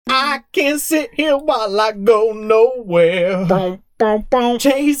I can't sit here while I go nowhere. Boom, boom, boom.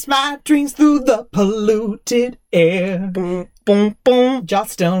 Chase my dreams through the polluted air. Boom, boom, boom.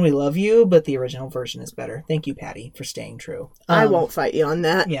 Joss Stone, we love you, but the original version is better. Thank you, Patty, for staying true. I won't fight you on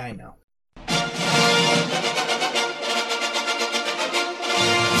that. Yeah, I know.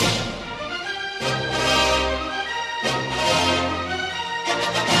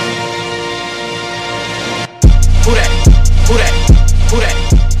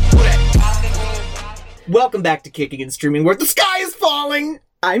 Welcome back to Kicking and Streaming, where the sky is falling!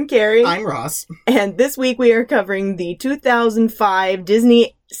 I'm Carrie. I'm Ross. And this week we are covering the 2005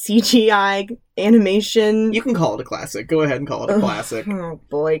 Disney CGI animation. You can call it a classic. Go ahead and call it a classic. Oh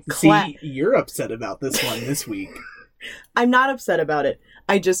boy. See, you're upset about this one this week. I'm not upset about it.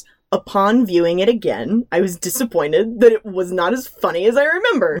 Upon viewing it again, I was disappointed that it was not as funny as I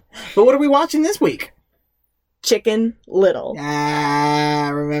remember. But what are we watching this week? Chicken Little.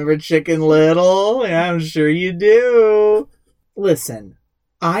 Remember Chicken Little? Yeah, I'm sure you do. Listen,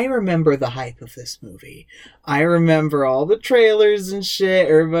 I remember the hype of this movie. I remember all the trailers and shit,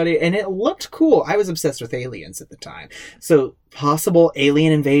 everybody, and it looked cool. I was obsessed with aliens at the time. So, possible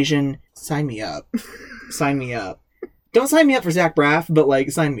alien invasion, sign me up. Sign me up. Don't sign me up for Zach Braff, but,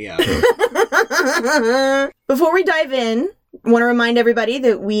 sign me up. Before we dive in, I want to remind everybody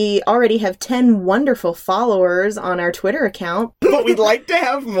that we already have 10 wonderful followers on our Twitter account. But we'd like to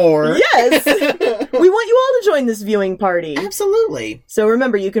have more. Yes! We want you all to join this viewing party. Absolutely. So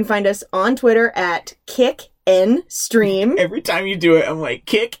remember, you can find us on Twitter at KickNStream. Every time you do it, I'm like,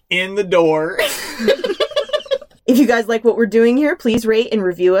 kick in the door. If you guys like what we're doing here, please rate and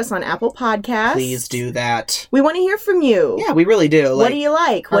review us on Apple Podcasts. Please do that. We want to hear from you. Yeah, we really do. What do you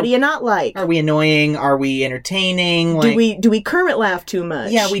like? What do you not like? Are we annoying? Are we entertaining? Do we Kermit laugh too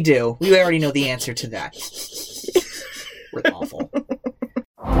much? Yeah, we do. We already know the answer to that. We're awful.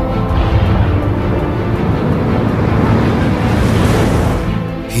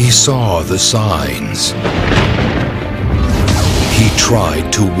 He saw the signs. He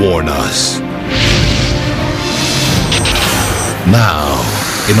tried to warn us. Now,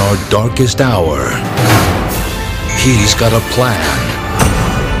 in our darkest hour, he's got a plan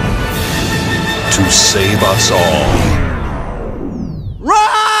to save us all.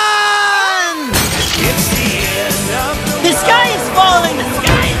 Run! It's the end of the sky is falling! The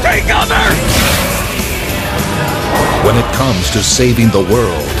sky! Take cover! When it comes to saving the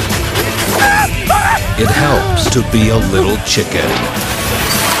world, it helps to be a little chicken.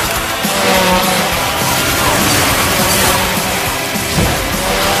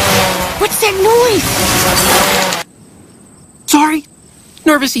 What's that noise? Sorry,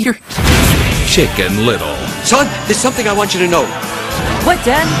 nervous eater. Chicken Little. Son, there's something I want you to know. What,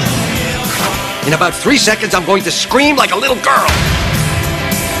 Dad? In about 3 seconds, I'm going to scream like a little girl.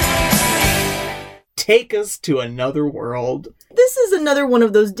 Take us to another world. This is another one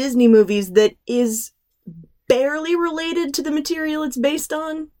of those Disney movies that is barely related to the material it's based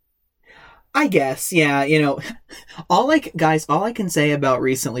on. I guess, yeah, all I can say about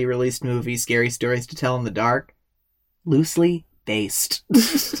recently released movies, Scary Stories to Tell in the Dark, loosely based.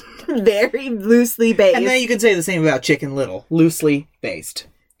 Very loosely based. And then you can say the same about Chicken Little, loosely based.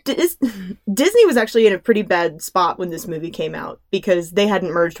 Disney was actually in a pretty bad spot when this movie came out, because they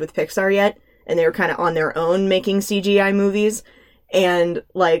hadn't merged with Pixar yet, and they were kind of on their own making CGI movies, and,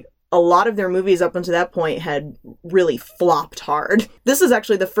 a lot of their movies up until that point had really flopped hard. This is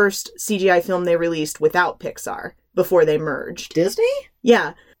actually the first CGI film they released without Pixar before they merged. Disney?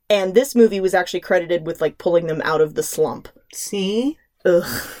 Yeah. And this movie was actually credited with, pulling them out of the slump. See?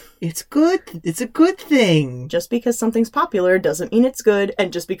 Ugh. It's good. It's a good thing. Just because something's popular doesn't mean it's good,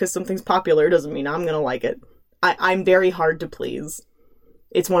 and just because something's popular doesn't mean I'm gonna like it. I'm very hard to please.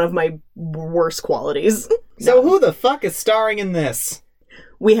 It's one of my worst qualities. So who the fuck is starring in this?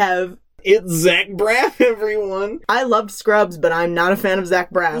 We have... It's Zach Braff, everyone. I loved Scrubs, but I'm not a fan of Zach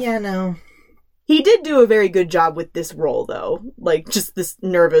Braff. Yeah, no. He did do a very good job with this role, though. Just this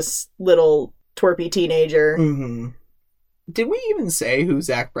nervous, little, twerpy teenager. Mm-hmm. Did we even say who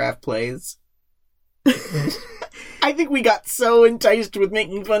Zach Braff plays? I think we got so enticed with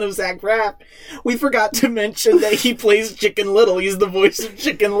making fun of Zach Braff, we forgot to mention that he plays Chicken Little. He's the voice of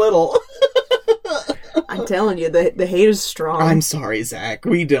Chicken Little. I'm telling you, the hate is strong. I'm sorry, Zach.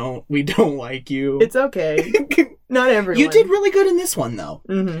 We don't like you. It's okay. Not everyone. You did really good in this one, though.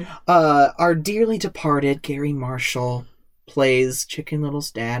 Mm-hmm. Our dearly departed Gary Marshall plays Chicken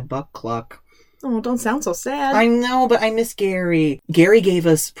Little's dad, Buck Cluck. Oh, don't sound so sad. I know, but I miss Gary. Gary gave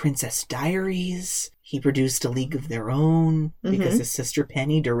us Princess Diaries. He produced A League of Their Own because his sister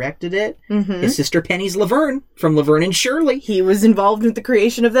Penny directed it. Mm-hmm. His sister Penny's Laverne from Laverne and Shirley. He was involved with the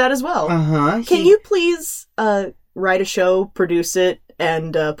creation of that as well. Uh-huh. Can you please write a show, produce it,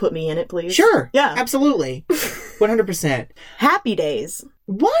 and put me in it, please? Sure. Yeah. Absolutely. 100%. Happy Days.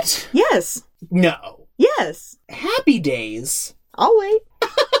 What? Yes. No. Yes. Happy Days. I'll wait.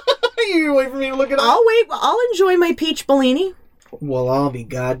 You wait for me to look it up? I'll wait. I'll enjoy my peach Bellini. Well, I'll be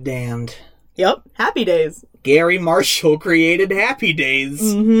goddamned. Yep. Happy Days. Gary Marshall created Happy Days.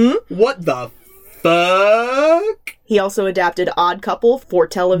 Mm-hmm. What the fuck? He also adapted Odd Couple for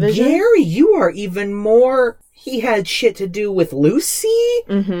television. Gary, you are even more... He had shit to do with Lucy,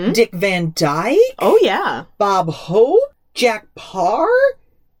 Mm-hmm. Dick Van Dyke, Oh, yeah. Bob Hope, Jack Parr.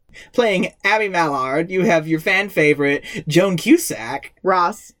 Playing Abby Mallard, you have your fan favorite, Joan Cusack.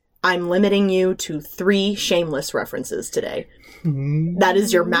 Ross, I'm limiting you to 3 Shameless references today. That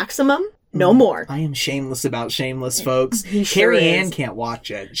is your maximum. No more. I am shameless about Shameless, folks. He sure Carrie is. Ann can't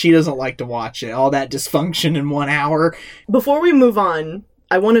watch it. She doesn't like to watch it. All that dysfunction in 1 hour. Before we move on,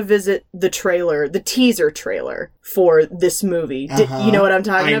 I want to visit the trailer, the teaser trailer for this movie. You know what I'm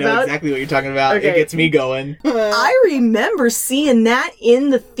talking I know about? exactly what you're talking about. Okay. It gets me going. I remember seeing that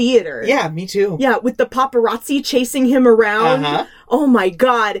in the theater. Yeah, me too. Yeah, with the paparazzi chasing him around. Uh-huh. Oh my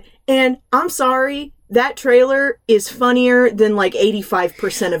god. And I'm sorry, that trailer is funnier than like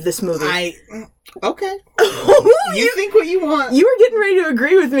 85% of this movie. Okay. You think what you want. You were getting ready to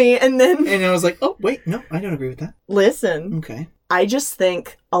agree with me, and then... And I was like, oh, wait, no, I don't agree with that. Listen. Okay. I just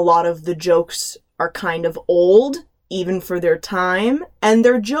think a lot of the jokes are kind of old, even for their time, and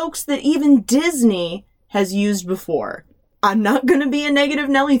they're jokes that even Disney has used before. I'm not gonna be a negative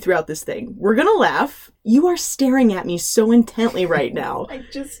Nelly throughout this thing. We're gonna laugh. You are staring at me so intently right now.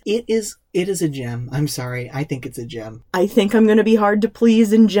 It is a gem. I'm sorry. I think it's a gem. I think I'm gonna be hard to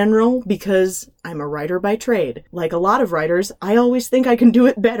please in general because I'm a writer by trade. Like a lot of writers, I always think I can do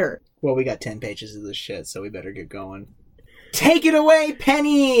it better. Well, we got 10 pages of this shit, so we better get going. Take it away,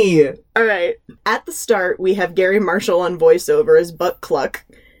 Penny! Alright. At the start, we have Gary Marshall on voiceover as Buck Cluck.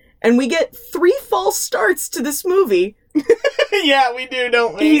 And we get 3 false starts to this movie. Yeah, we do,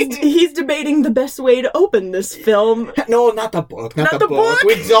 don't we? He's debating the best way to open this film. No, not the book. Not the book. book?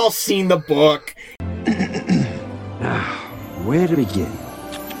 We've all seen the book. Now, where to begin?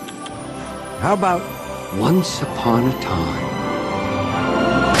 How about Once Upon a Time?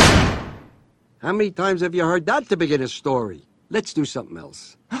 How many times have you heard that to begin a story? Let's do something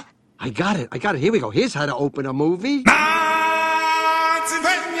else. I got it. Here we go. Here's how to open a movie.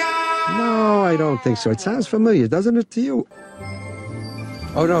 No, I don't think so. It sounds familiar, doesn't it to you?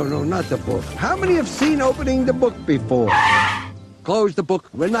 Oh, no, not the book. How many have seen opening the book before? Close the book.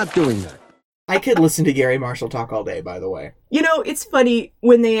 We're not doing that. I could listen to Gary Marshall talk all day, by the way. You know, it's funny,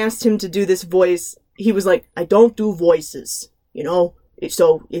 when they asked him to do this voice, he was like, I don't do voices, you know?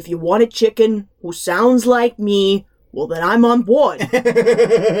 So, if you want a chicken who sounds like me, well, then I'm on board.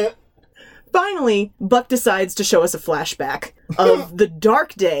 Finally, Buck decides to show us a flashback of the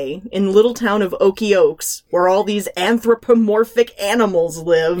dark day in little town of Okie Oaks, where all these anthropomorphic animals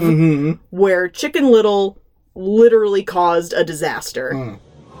live, where Chicken Little literally caused a disaster. Run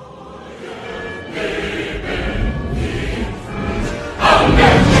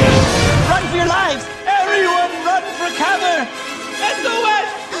for your lives! Everyone run for cover! SOS!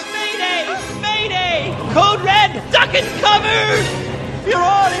 Mayday! Mayday! Code Red! Duck and cover! You're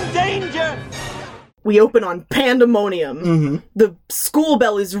all in danger! We open on pandemonium. The school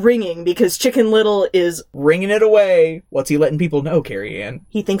bell is ringing because Chicken Little is... Ringing it away. What's he letting people know, Carrie Ann?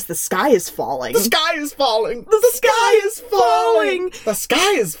 He thinks the sky is falling. The sky is falling! The sky is falling! The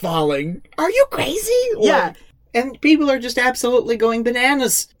sky is falling! Are you crazy? Yeah. Like, and people are just absolutely going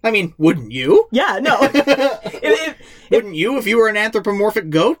bananas. I mean, wouldn't you? Yeah, no. Wouldn't you if you were an anthropomorphic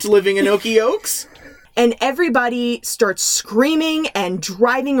goat living in Okie Oaks? And everybody starts screaming and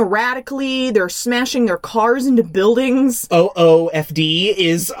driving erratically. They're smashing their cars into buildings. OOFD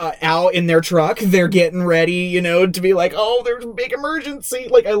is out in their truck. They're getting ready, to be like, oh, there's a big emergency.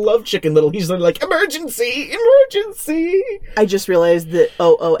 Like, I love Chicken Little. He's like, emergency, emergency. I just realized that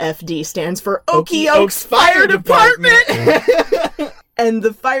OOFD stands for Okie Oaks Fire Department. And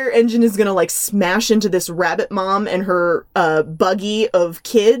the fire engine is gonna, smash into this rabbit mom and her buggy of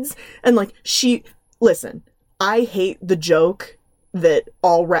kids. And, listen, I hate the joke that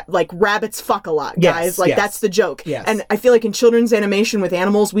all rabbits fuck a lot, guys. Yes. That's the joke. Yes. And I feel like in children's animation with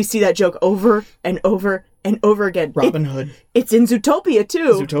animals, we see that joke over and over and over again. Robin Hood. It's in Zootopia,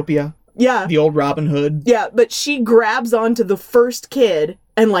 too. Zootopia. Yeah. The old Robin Hood. Yeah, but she grabs onto the first kid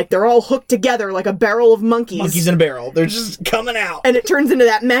And, like, they're all hooked together like a barrel of monkeys. Monkeys in a barrel. They're just coming out. And it turns into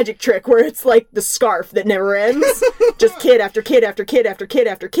that magic trick where it's like the scarf that never ends. Just kid after kid after kid after kid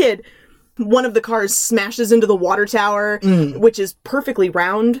after kid. One of the cars smashes into the water tower, which is perfectly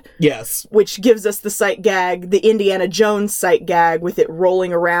round. Yes. Which gives us the sight gag, the Indiana Jones sight gag with it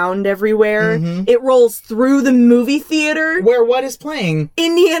rolling around everywhere. It rolls through the movie theater. Where what is playing?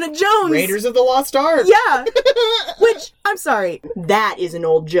 Indiana Jones. Raiders of the Lost Ark. Yeah. Which, I'm sorry, that is an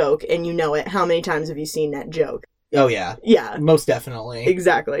old joke, and you know it. How many times have you seen that joke? Oh, yeah. Yeah. Most definitely.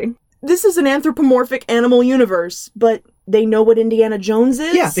 Exactly. This is an anthropomorphic animal universe, but they know what Indiana Jones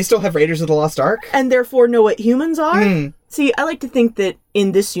is. Yeah, they still have Raiders of the Lost Ark. And therefore know what humans are. See, I like to think that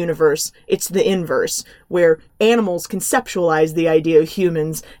in this universe, it's the inverse, where animals conceptualize the idea of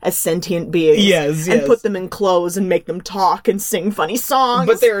humans as sentient beings. Yes, and yes. put them in clothes and make them talk and sing funny songs.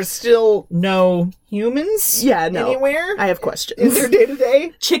 But there are still no humans anywhere I have questions. in their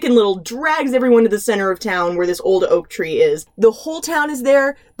day-to-day. Chicken Little drags everyone to the center of town where this old oak tree is. The whole town is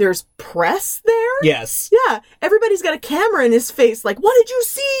there. There's press there. Yes. Yeah, everybody's got a camera in his face like, what did you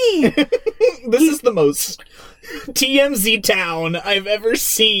see? This is the most TMZ town I've ever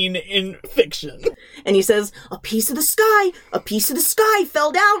seen in fiction. And he says, a piece of the sky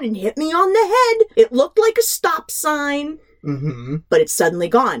fell down and hit me on the head. It looked like a stop sign. But it's suddenly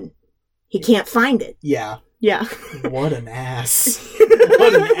gone. He can't find it. Yeah. Yeah. What an ass.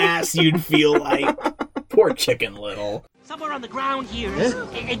 What an ass you'd feel like. Poor Chicken Little. Somewhere on the ground here.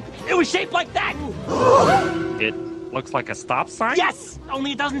 It was shaped like that. It looks like a stop sign? Yes!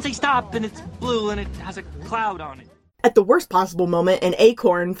 Only it doesn't say stop, and it's blue, and it has a cloud on it. At the worst possible moment, an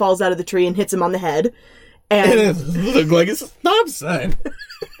acorn falls out of the tree and hits him on the head. And it looked like a stop sign.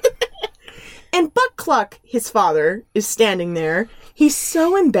 And Buck Cluck, his father, is standing there. He's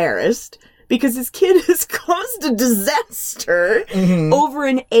so embarrassed because his kid has caused a disaster over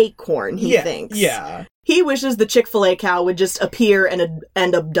an acorn, he thinks. Yeah. He wishes the Chick-fil-A cow would just appear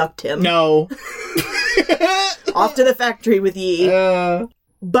and abduct him. No. Off to the factory with ye.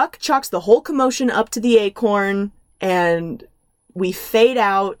 Buck chalks the whole commotion up to the acorn, and we fade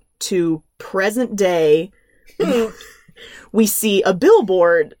out to present day. We see a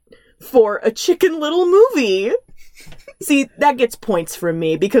billboard for a Chicken Little movie. See, that gets points from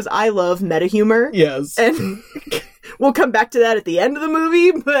me because I love meta humor. Yes. And we'll come back to that at the end of the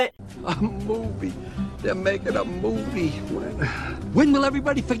movie, but... A movie. They're making a movie. When will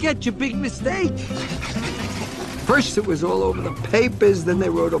everybody forget your big mistake? First it was all over the papers, then they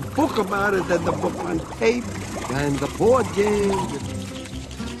wrote a book about it, then the book on tape, and the board game.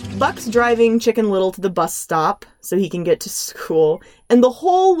 Buck's driving Chicken Little to the bus stop so he can get to school, and the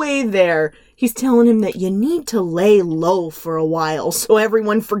whole way there, he's telling him that you need to lay low for a while so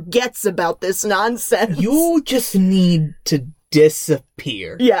everyone forgets about this nonsense. You just need to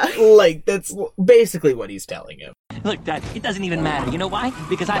disappear. Yeah. Like, that's basically what he's telling him. Look, Dad, it doesn't even matter. You know why?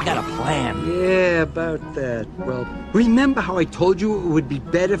 Because I've got a plan. Yeah, about that. Well, remember how I told you it would be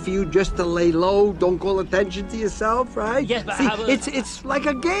better for you just to lay low, don't call attention to yourself, right? Yes, but See, how... it's like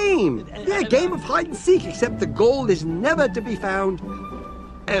a game. Yeah, a game of hide and seek, except the goal is never to be found,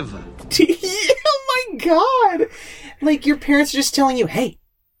 ever. Oh my god! Like, your parents are just telling you, hey,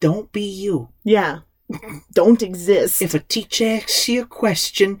 don't be you. Yeah. Don't exist. If a teacher asks you a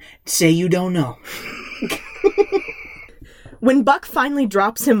question, say you don't know. When Buck finally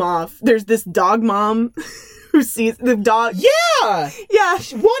drops him off, there's this dog mom who sees the dog. Yeah! Yeah.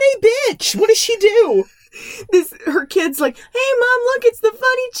 What a bitch! What does she do? Her kid's like, hey mom, look, it's the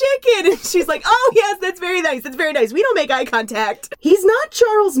funny chicken. And she's like, oh yes, that's very nice. That's very nice. We don't make eye contact. He's not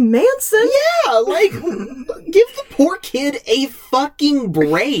Charles Manson. Yeah, like, give the poor kid a fucking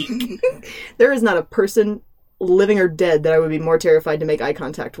break. There is not a person, living or dead, that I would be more terrified to make eye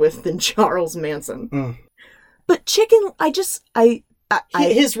contact with than Charles Manson. But Chicken,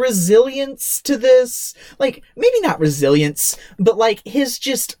 his resilience to this, like, maybe not resilience, but like his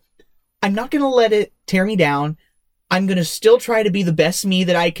just, I'm not gonna let it tear me down. I'm gonna still try to be the best me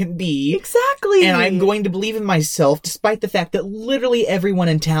that I can be. Exactly. And I'm going to believe in myself despite the fact that literally everyone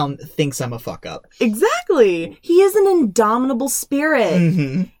in town thinks I'm a fuck up. Exactly. He is an indomitable spirit.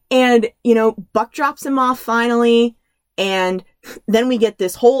 Mm-hmm. And, you know, Buck drops him off finally, and then we get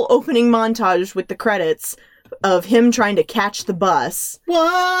this whole opening montage with the credits of him trying to catch the bus.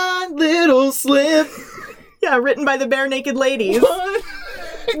 One little slip. Yeah, written by the Bare Naked Ladies.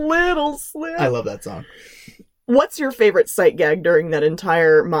 Little slip. I love that song. What's your favorite sight gag during that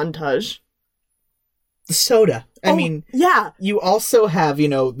entire montage? The soda. I mean, yeah. You also have,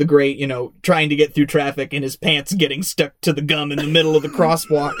 the great, trying to get through traffic and his pants getting stuck to the gum in the middle of the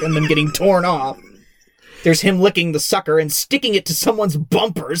crosswalk and then getting torn off. There's him licking the sucker and sticking it to someone's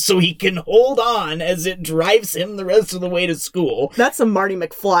bumper so he can hold on as it drives him the rest of the way to school. That's some Marty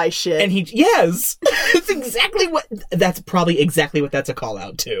McFly shit. And yes, that's probably exactly what that's a call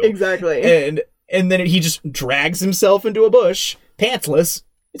out to. Exactly. And then he just drags himself into a bush, pantsless.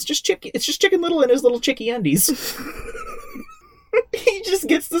 It's just Chicken Little in his little chickie undies. He just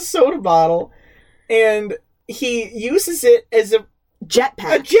gets the soda bottle and he uses it as a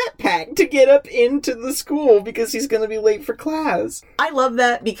jetpack to get up into the school because he's going to be late for class. I love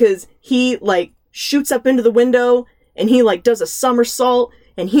that because he, like, shoots up into the window and he, like, does a somersault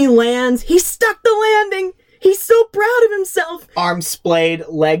and he lands. He stuck the landing. He's so proud of himself. Arms splayed,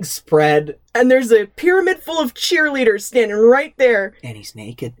 legs spread. And there's a pyramid full of cheerleaders standing right there. And he's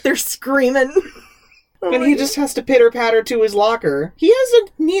naked. They're screaming. And he just has to pitter-patter to his locker. He has a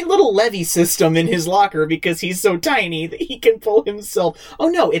neat little levee system in his locker because he's so tiny that he can pull himself. Oh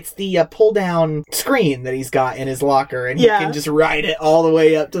no, it's the pull-down screen that he's got in his locker, and he can just ride it all the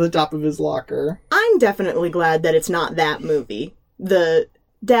way up to the top of his locker. I'm definitely glad that it's not that movie. The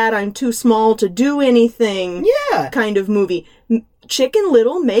Dad, I'm too small to do anything kind of movie. Chicken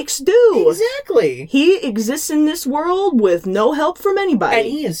Little makes do. Exactly. He exists in this world with no help from anybody. And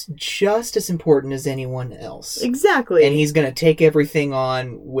he is just as important as anyone else. Exactly. And he's going to take everything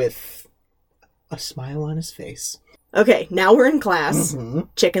on with a smile on his face. Okay, now we're in class. Mm-hmm.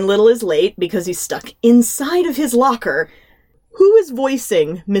 Chicken Little is late because he's stuck inside of his locker. Who is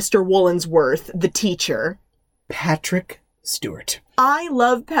voicing Mr. Woolensworth, the teacher? Patrick Stewart. I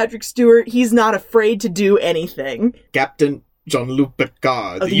love Patrick Stewart. He's not afraid to do anything. Captain Jean-Luc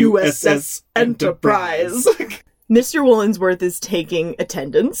Picard, of the USS Enterprise. Mr. Woolensworth is taking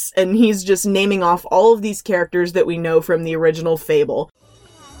attendance, and he's just naming off all of these characters that we know from the original Fable.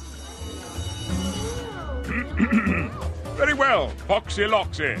 Very well, Foxy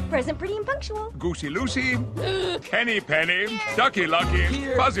Loxy. Present pretty and punctual. Goosey Lucy. Kenny Penny. Ducky Lucky.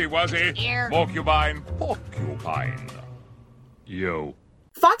 Here. Fuzzy Wuzzy. Here. Porcupine. Porcupine. Yo.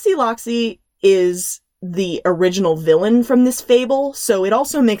 Foxy Loxy is the original villain from this Fable, so it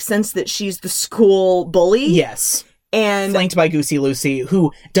also makes sense that she's the school bully. Yes. And flanked by Goosey Lucy,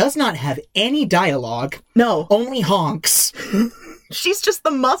 who does not have any dialogue. No. Only honks. She's just the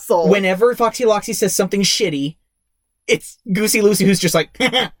muscle. Whenever Foxy Loxy says something shitty, it's Goosey Lucy who's just like,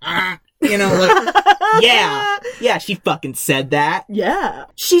 you know, like, yeah, she fucking said that. Yeah.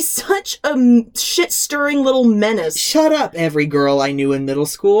 She's such a shit-stirring little menace. Shut up, every girl I knew in middle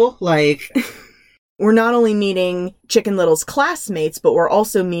school. Like... We're not only meeting Chicken Little's classmates, but we're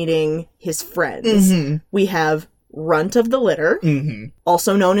also meeting his friends. Mm-hmm. We have Runt of the litter,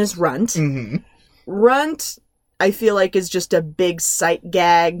 also known as Runt. Mm-hmm. Runt, I feel like, is just a big sight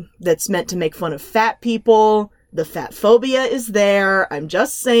gag that's meant to make fun of fat people. The fat phobia is there. I'm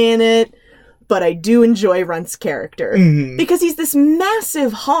just saying it. But I do enjoy Runt's character. Because he's this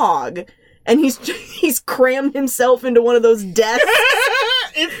massive hog. And he's crammed himself into one of those desks.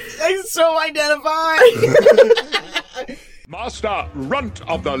 I so identify. Master Runt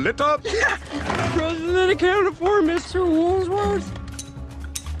of the litter. President accounted for, Mr. Woolsworth.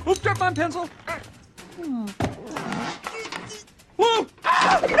 Oops, dropped my pencil. Whoa!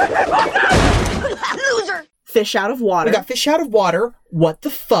 Loser! Fish out of water. We got Fish out of water. What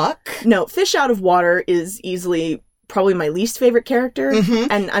the fuck? No, Fish out of water is easily probably my least favorite character,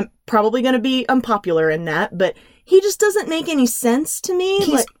 and I'm probably going to be unpopular in that, but he just doesn't make any sense to me.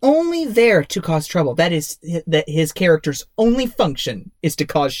 He's only there to cause trouble. That is, that his character's only function is to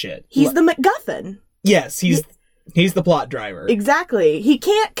cause shit. He's the MacGuffin. Yes, he's the plot driver. Exactly. He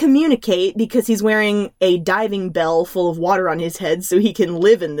can't communicate because he's wearing a diving bell full of water on his head so he can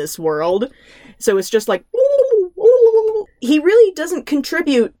live in this world. So it's just like... He really doesn't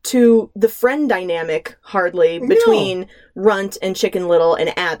contribute to the friend dynamic, hardly, between Runt and Chicken Little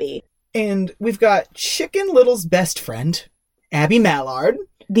and Abby. And we've got Chicken Little's best friend, Abby Mallard.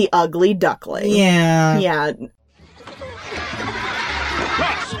 The ugly duckling. Yeah. Yeah.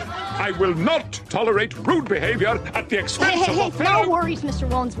 Plus, I will not tolerate rude behavior at the expense of a fellow... No worries, Mr.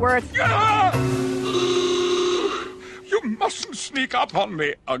 Woolensworth. You mustn't sneak up on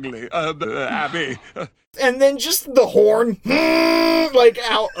me, ugly, Abby. And then just the horn, like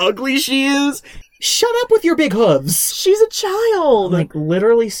how ugly she is. Shut up with your big hooves. She's a child. Like,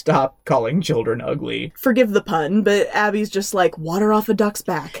 literally stop calling children ugly. Forgive the pun, but Abby's just like, water off a duck's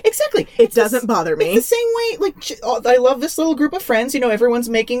back. Exactly. It doesn't bother me. It's the same way, like, I love this little group of friends. You know, everyone's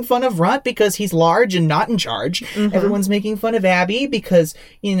making fun of Runt because he's large and not in charge. Everyone's making fun of Abby because,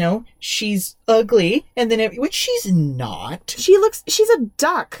 you know, she's ugly. And then, which she's not. She's a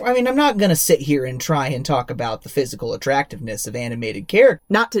duck. I mean, I'm not gonna sit here and try and talk about the physical attractiveness of animated characters.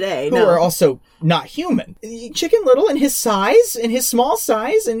 Not today, who are also not human. Chicken Little and his size, and his small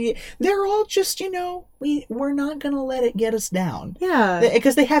size, and they're all just, we're not going to let it get us down. Yeah.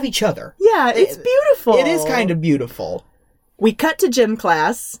 Because they have each other. Yeah, it's beautiful. It is kind of beautiful. We cut to gym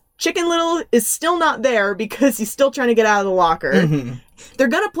class. Chicken Little is still not there because he's still trying to get out of the locker. Mm-hmm. They're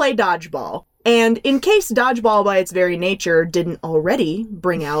going to play dodgeball. And in case dodgeball by its very nature didn't already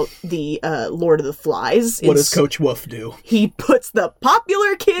bring out the Lord of the Flies. What does Coach Wolf do? He puts the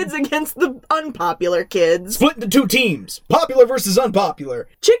popular kids against the unpopular kids. Split into 2 teams. Popular versus unpopular.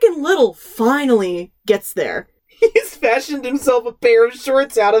 Chicken Little finally gets there. He's fashioned himself a pair of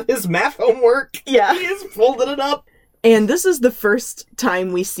shorts out of his math homework. Yeah. He has folded it up. And this is the first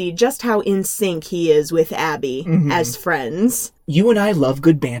time we see just how in sync he is with Abby as friends. You and I love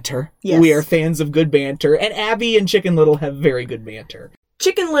good banter. Yes. We are fans of good banter, and Abby and Chicken Little have very good banter.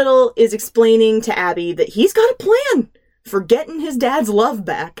 Chicken Little is explaining to Abby that he's got a plan for getting his dad's love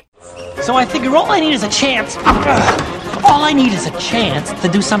back. So I figure all I need is a chance. All I need is a chance to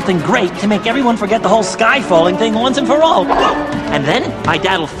do something great to make everyone forget the whole sky falling thing once and for all. And then my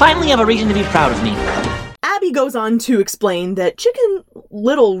dad will finally have a reason to be proud of me. Abby goes on to explain that Chicken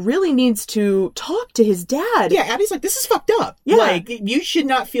Little really needs to talk to his dad. Yeah, Abby's like, this is fucked up. Yeah. Like, you should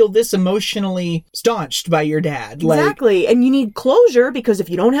not feel this emotionally staunched by your dad. Exactly. And you need closure, because if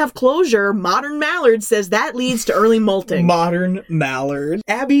you don't have closure, Modern Mallard says that leads to early molting. Modern Mallard.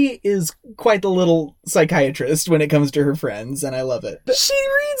 Abby is quite the little psychiatrist when it comes to her friends, and I love it. She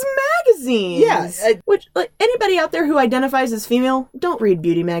reads magazines. Yeah. Which, anybody out there who identifies as female, don't read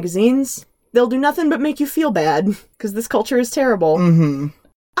beauty magazines. They'll do nothing but make you feel bad, because this culture is terrible. Mm-hmm.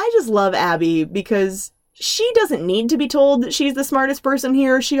 I just love Abby, because she doesn't need to be told that she's the smartest person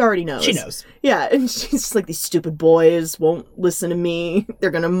here. She already knows. She knows. Yeah, and she's just like, these stupid boys won't listen to me. They're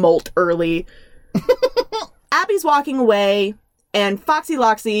gonna molt early. Abby's walking away, and Foxy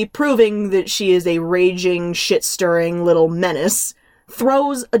Loxy, proving that she is a raging, shit-stirring little menace,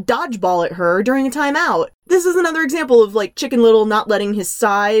 throws a dodgeball at her during a timeout. This is another example of, Chicken Little not letting his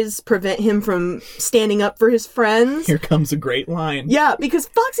size prevent him from standing up for his friends. Here comes a great line. Yeah, because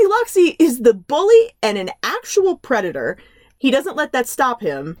Foxy Loxy is the bully and an actual predator. He doesn't let that stop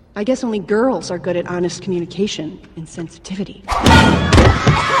him. I guess only girls are good at honest communication and sensitivity.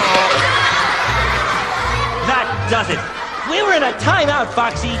 That does it. We were in a timeout,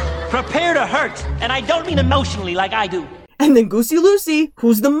 Foxy. Prepare to hurt. And I don't mean emotionally like I do. And then Goosey Lucy,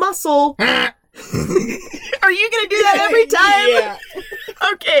 who's the muscle. Are you gonna do that every time? Yeah.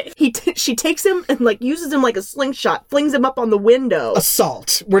 Okay. She takes him and uses him like a slingshot, flings him up on the window.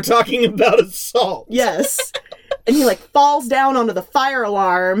 Assault. We're talking about assault. Yes. And he falls down onto the fire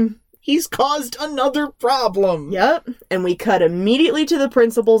alarm. He's caused another problem. Yep. And we cut immediately to the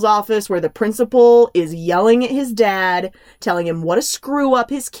principal's office, where the principal is yelling at his dad, telling him what a screw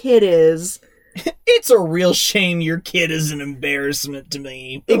up his kid is. It's a real shame your kid is an embarrassment to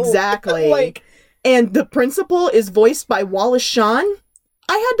me. Exactly. And the principal is voiced by Wallace Shawn.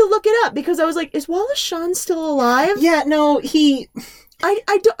 I had to look it up because I was like, is Wallace Shawn still alive? Yeah, no, I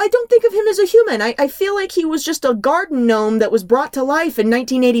don't think of him as a human. I feel like he was just a garden gnome that was brought to life in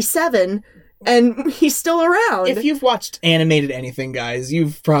 1987, and he's still around. If you've watched animated anything, guys,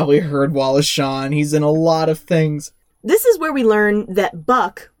 you've probably heard Wallace Shawn. He's in a lot of things. This is where we learn that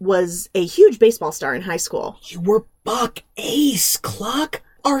Buck was a huge baseball star in high school. You were Buck Ace, Cluck,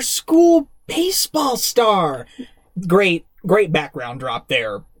 our school baseball star. Great background drop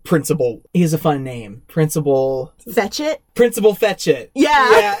there. Principal. He has a fun name. Principal Fetchit? Principal Fetchit.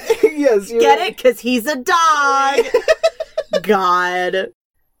 Yeah. Yes. Get it? Because he's a dog. God.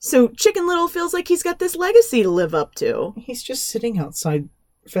 So Chicken Little feels like he's got this legacy to live up to. He's just sitting outside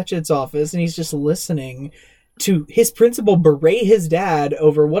Fetchit's office, and he's just listening to his principal berate his dad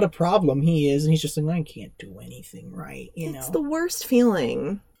over what a problem he is, and he's just like, I can't do anything right, It's the worst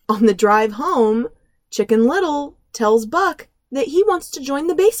feeling. On the drive home, Chicken Little tells Buck that he wants to join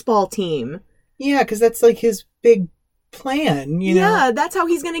the baseball team. Yeah, because that's his big plan, you know? Yeah, that's how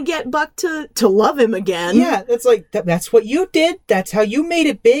he's gonna get Buck to love him again. Yeah, that's that's what you did. That's how you made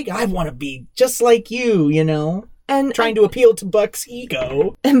it big. I want to be just like you, And trying to appeal to Buck's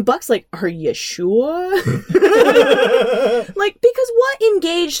ego. And Buck's like, are you sure? Because what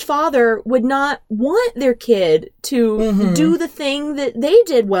engaged father would not want their kid to do the thing that they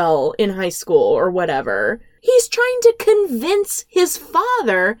did well in high school or whatever? He's trying to convince his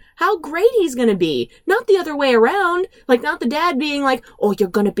father how great he's gonna be. Not the other way around. Not the dad being like, oh, you're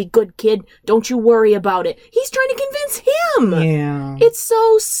gonna be good, kid. Don't you worry about it. He's trying to convince him. Yeah. It's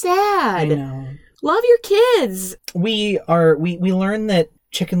so sad. I know. Love your kids. We learn that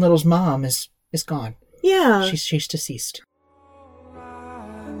Chicken Little's mom is gone. Yeah. She's deceased.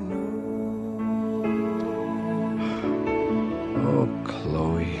 Oh,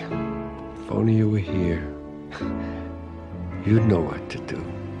 Chloe, if only you were here, you'd know what to do.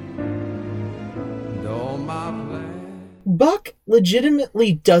 Buck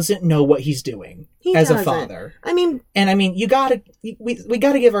legitimately doesn't know what he's doing He as doesn't. a father. I mean, we gotta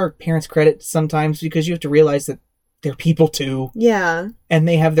give our parents credit sometimes, because you have to realize that they're people too. yeah. And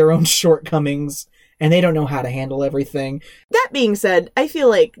they have their own shortcomings, and they don't know how to handle everything. That being said, I feel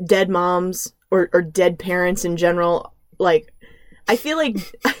like dead moms or dead parents in general, like, I feel like...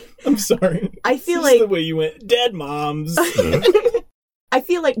 I'm sorry. I feel This is like... the way you went, dead moms. I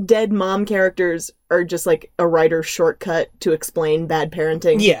feel like dead mom characters are just like a writer's shortcut to explain bad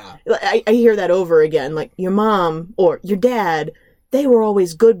parenting. Yeah. I hear that over again. Like, your mom or your dad, they were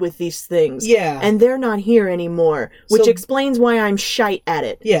always good with these things. Yeah. And they're not here anymore, which So- explains why I'm shite at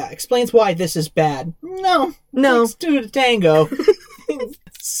it. Yeah, explains why this is bad. No. Takes two to tango.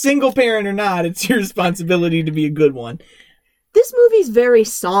 Single parent or not, it's your responsibility to be a good one. This movie's very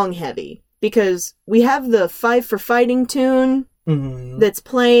song heavy because we have the Five for Fighting tune that's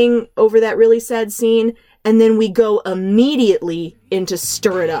playing over that really sad scene, and then we go immediately into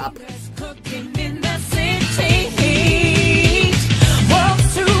Stir It Up.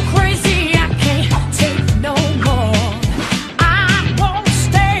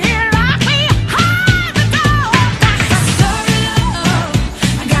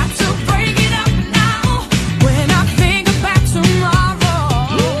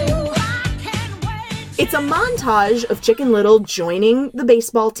 It's a montage of Chicken Little joining the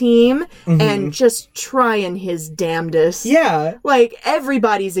baseball team and just trying his damnedest. Yeah. Like,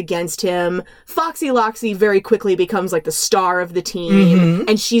 everybody's against him. Foxy Loxy very quickly becomes like the star of the team,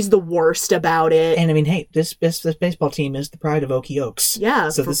 and she's the worst about it. And I mean, hey, this baseball team is the pride of Okie Oaks. Yeah.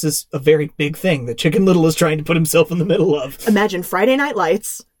 So this is a very big thing that Chicken Little is trying to put himself in the middle of. Imagine Friday Night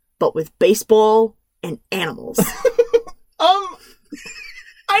Lights, but with baseball and animals.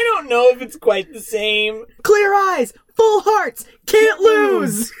 I don't know if it's quite the same. Clear eyes, full hearts, can't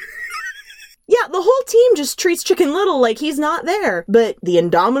lose. Yeah, the whole team just treats Chicken Little like he's not there. But the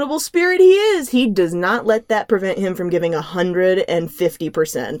indomitable spirit he is, he does not let that prevent him from giving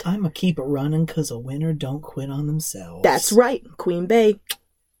 150%. I'ma keep it running because a winner don't quit on themselves. That's right, Queen Bey.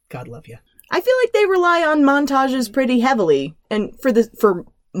 God love you. I feel like they rely on montages pretty heavily. And for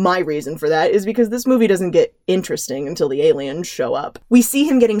my reason for that is because this movie doesn't get interesting until the aliens show up. We see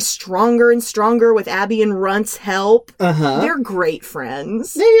him getting stronger and stronger with Abby and Runt's help. They're great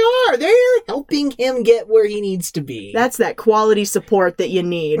friends. They are. They're helping him get where he needs to be. That's that quality support that you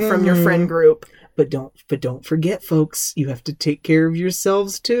need from your friend group. But don't forget, folks, you have to take care of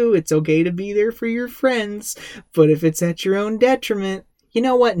yourselves too. It's okay to be there for your friends, but if it's at your own detriment, you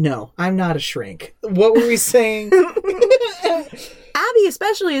know what? No, I'm not a shrink. What were we saying? Abby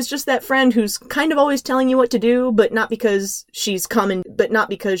especially is just that friend who's kind of always telling you what to do, but not because she's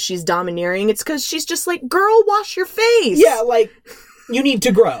domineering. It's because she's just like, girl, wash your face. Yeah, like, you need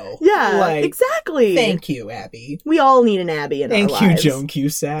to grow. Yeah, like, exactly. Thank you, Abby. We all need an Abby in our lives. Thank you, Joan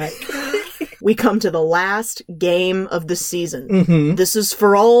Cusack. We come to the last game of the season. This is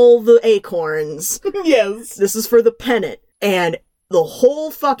for all the acorns. Yes. This is for the pennant. And the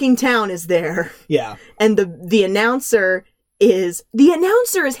whole fucking town is there. Yeah. And the announcer is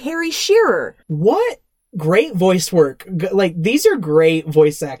Harry Shearer. What great voice work. Like, these are great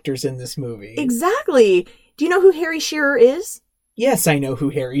voice actors in this movie. Exactly. Do you know who Harry Shearer is? Yes, I know who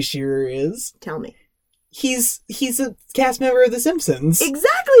Harry Shearer is. Tell me. He's a cast member of The Simpsons.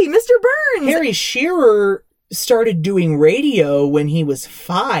 Exactly, Mr. Burns. Harry Shearer started doing radio when he was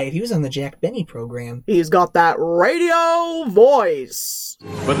 5. He was on the Jack Benny program. He's got that radio voice.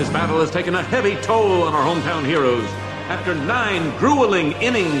 But this battle has taken a heavy toll on our hometown heroes. After 9 grueling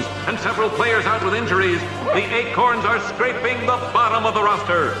innings and several players out with injuries, the Acorns are scraping the bottom of the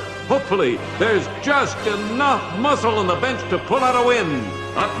roster. Hopefully, there's just enough muscle on the bench to pull out a win.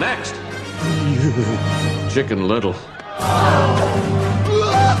 Up next, Chicken Little.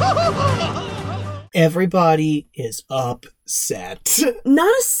 Everybody is upset. Not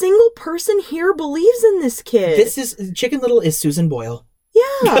a single person here believes in this kid. Chicken Little is Susan Boyle.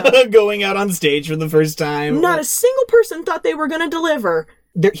 Yeah. Going out on stage for the first time. Not a single person thought they were going to deliver.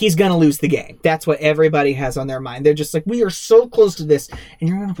 He's going to lose the game. That's what everybody has on their mind. They're just like, we are so close to this, and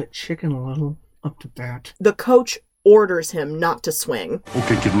you're going to put Chicken Little up to bat. The coach orders him not to swing.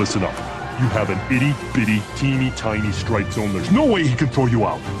 Okay, kid, listen up. You have an itty-bitty, teeny-tiny strike zone. There's no way he can throw you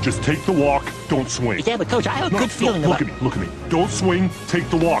out. Just take the walk, don't swing. Yeah, but Coach, I have a good feeling about... Look at me. Don't swing, take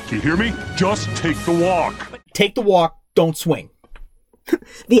the walk. You hear me? Just take the walk. Take the walk, don't swing.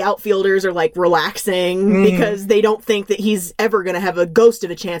 The outfielders are like relaxing because they don't think that he's ever going to have a ghost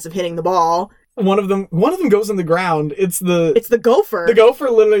of a chance of hitting the ball. one of them goes on the ground. It's the gopher. The gopher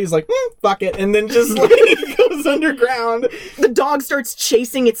literally is like, fuck it, and then just like goes underground. The dog starts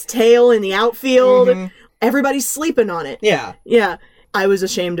chasing its tail in the outfield. Mm-hmm. Everybody's sleeping on it. Yeah. Yeah. I was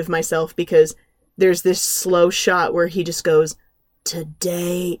ashamed of myself because there's this slow shot where he just goes,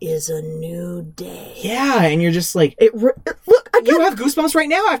 "Today is a new day." Yeah, and you're just like, look, you have goosebumps right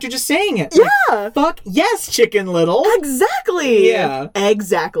now after just saying it. Yeah. Like, fuck yes, Chicken Little. Exactly. Yeah.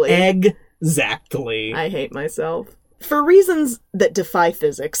 Exactly. Exactly. I hate myself. For reasons that defy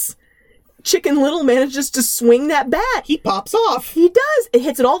physics, Chicken Little manages to swing that bat. He pops off. He does. It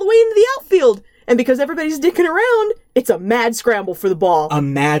hits it all the way into the outfield. And because everybody's dicking around, it's a mad scramble for the ball. A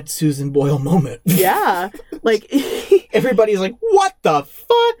mad Susan Boyle moment. Yeah. Like, everybody's like, what the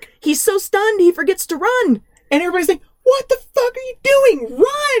fuck? He's so stunned, he forgets to run. And everybody's like, what the fuck are you doing?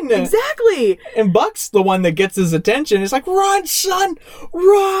 Run! Exactly. And Buck's the one that gets his attention. It's like, run, son!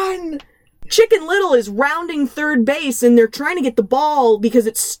 Run! Chicken Little is rounding third base and they're trying to get the ball because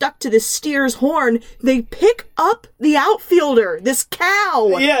it's stuck to this steer's horn. They pick up the outfielder, this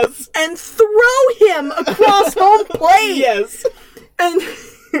cow. Yes. And throw him across home plate. Yes. And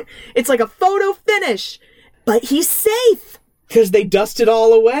it's like a photo finish. But he's safe. Because they dust it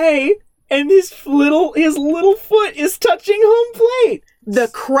all away. And his little foot is touching home plate. The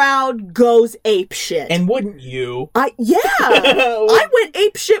crowd goes apeshit. And wouldn't you? Yeah. I went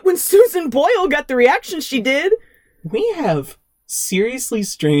apeshit when Susan Boyle got the reaction she did. We have seriously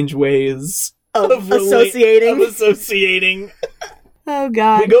strange ways of associating. Oh,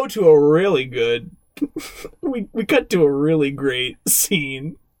 God. We go to a really good... we cut to a really great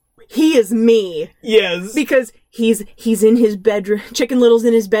scene. He is me. Yes. Because he's in his bedroom. Chicken Little's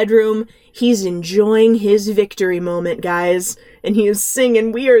in his bedroom. He's enjoying his victory moment, guys. And he is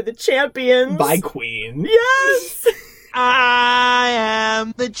singing "We Are the Champions" by Queen. Yes! I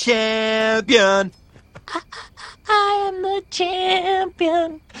am the champion. I am the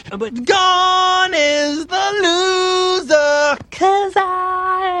champion. But gone is the loser. 'Cause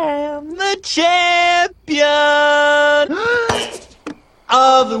I am the champion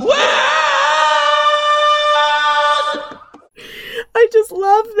of the world. I just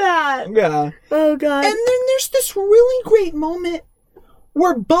love that. Yeah. Oh, God. And then there's this really great moment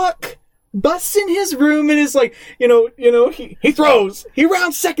where Buck busts in his room and is like, he throws, he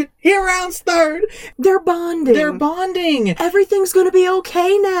rounds second, he rounds third. They're bonding. Everything's gonna be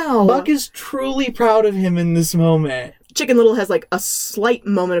okay now. Buck is truly proud of him in this moment. Chicken Little has like a slight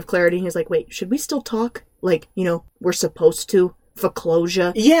moment of clarity. He's like, wait, should we still talk? Like, we're supposed to. For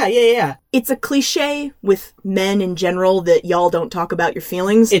closure. Yeah. It's a cliche with men in general that y'all don't talk about your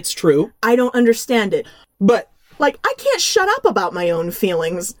feelings. It's true. I don't understand it. But, like, I can't shut up about my own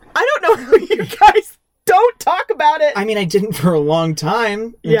feelings. I don't know how you guys don't talk about it. I mean, I didn't for a long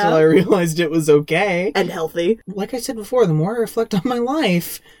time until I realized it was okay. And healthy. Like I said before, the more I reflect on my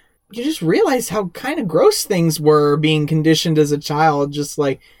life, you just realize how kind of gross things were being conditioned as a child. Just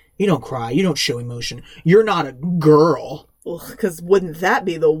like, you don't cry, you don't show emotion, you're not a girl. Because wouldn't that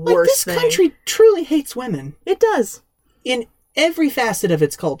be the worst thing? This country truly hates women. It does. In every facet of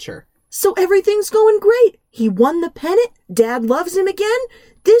its culture. So everything's going great. He won the pennant. Dad loves him again.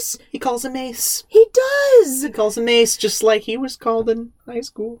 He calls him Ace. He does. He calls him Ace just like he was called in high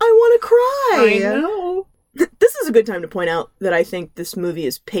school. I want to cry. I know. This is a good time to point out that I think this movie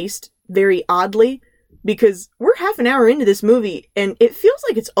is paced very oddly. Because we're half an hour into this movie, and it feels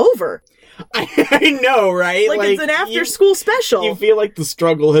like it's over. I know, right? Like it's an after-school special. You feel like the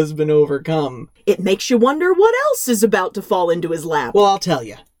struggle has been overcome. It makes you wonder what else is about to fall into his lap. Well, I'll tell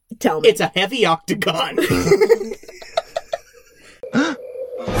you. Tell me. It's a heavy octagon. A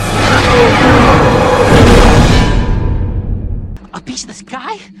piece of the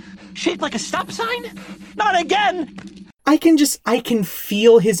sky? Shaped like a stop sign? Not again! I can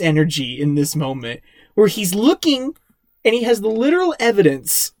feel his energy in this moment. Where he's looking, and he has the literal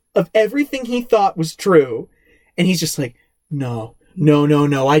evidence of everything he thought was true. And he's just like, no.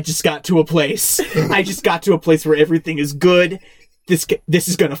 I just got to a place. Where everything is good. This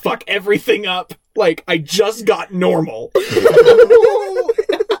is gonna fuck everything up. Like, I just got normal.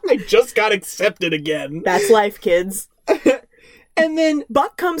 I just got accepted again. That's life, kids. And then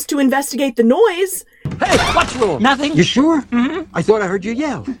Buck comes to investigate the noise. Hey, what's wrong? Nothing. You sure? Mm-hmm. I thought I heard you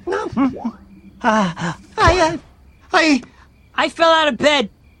yell. No. I fell out of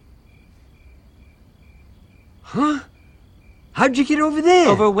bed. Huh? How'd you get over there?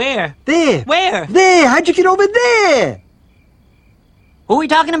 Over where? There. Where? There. How'd you get over there? Who are we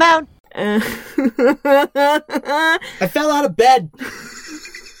talking about? I fell out of bed.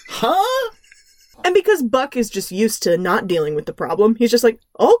 Huh? And because Buck is just used to not dealing with the problem, he's just like,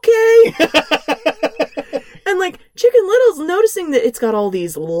 okay. And, like, Chicken Little's noticing that it's got all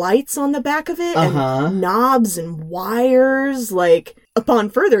these lights on the back of it, and knobs and wires. Like, upon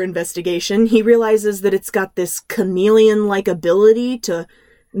further investigation, he realizes that it's got this chameleon-like ability to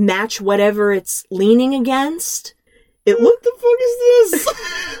match whatever it's leaning against. What the fuck is this?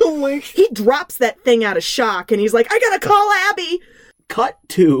 Like, he drops that thing out of shock, and he's like, I gotta call Abby! Cut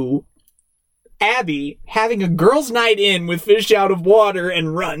to Abby having a girls' night in with Fish Out of Water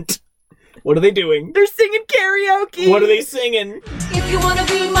and Runt. What are they doing? They're singing karaoke! What are they singing? If you wanna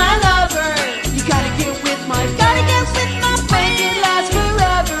be my lover, you gotta get with my friend. It lasts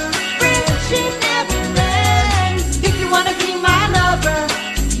forever. Friendship never ends. If you wanna be my lover,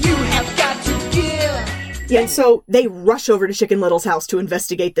 you have got to give. Yeah, and so they rush over to Chicken Little's house to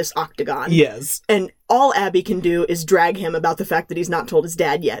investigate this octagon. Yes. And all Abby can do is drag him about the fact that he's not told his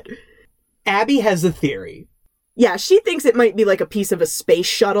dad yet. Abby has a theory. Yeah, she thinks it might be like a piece of a space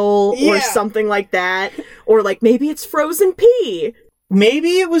shuttle or something like that. Or like maybe it's frozen pea.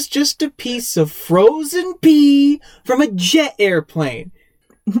 Maybe it was just a piece of frozen pea from a jet airplane.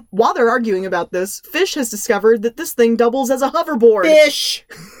 While they're arguing about this, Fish has discovered that this thing doubles as a hoverboard. Fish!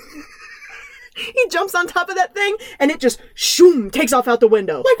 He jumps on top of that thing and it just shoom takes off out the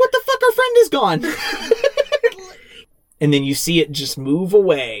window. Like, what the fuck? Our friend is gone. And then you see it just move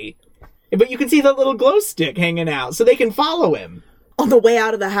away. But you can see the little glow stick hanging out, so they can follow him. On the way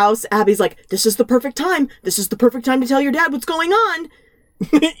out of the house, Abby's like, this is the perfect time. This is the perfect time to tell your dad what's going on.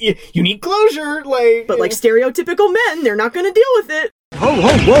 You need closure, like... But like stereotypical men, they're not going to deal with it.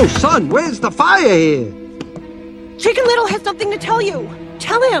 Whoa, son, where's the fire here? Chicken Little has something to tell you.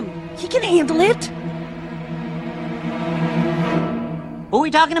 Tell him. He can handle it. Who are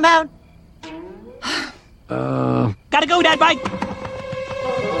we talking about? Gotta go, Dad, bye!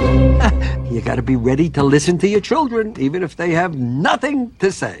 You gotta be ready to listen to your children, even if they have nothing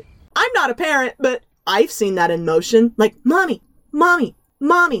to say. I'm not a parent, but I've seen that in motion. Like, mommy.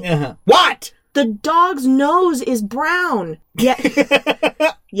 What? The dog's nose is brown. Yeah.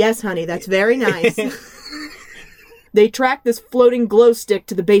 Yes, honey, that's very nice. They track this floating glow stick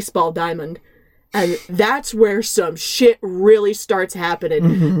to the baseball diamond. And that's where some shit really starts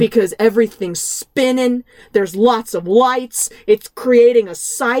happening. Because everything's spinning. There's lots of lights. It's creating a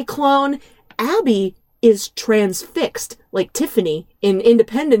cyclone. Abby is transfixed, like Tiffany in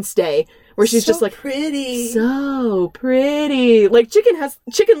Independence Day, where she's just like, pretty. So pretty. Like Chicken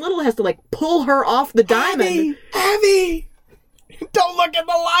Little has to like pull her off the diamond. Abby! Don't look at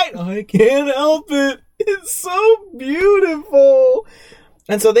the light! I can't help it. It's so beautiful.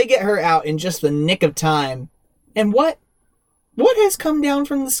 And so they get her out in just the nick of time. And what has come down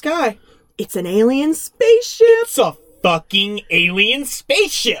from the sky? It's an alien spaceship. It's a fucking alien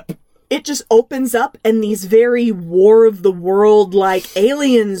spaceship. It just opens up and these very War of the World like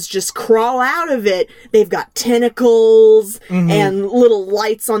aliens just crawl out of it. They've got tentacles and little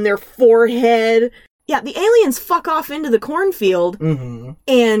lights on their forehead. Yeah, the aliens fuck off into the cornfield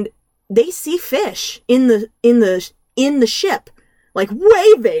and they see Fish in the ship. Like,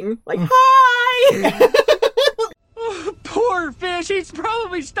 waving. Like, hi! Oh, poor Fish. He's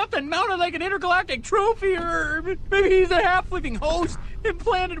probably stuffed and mounted like an intergalactic trophy, or maybe he's a half-living host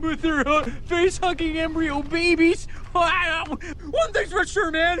implanted with their face-hugging embryo babies. One thing's for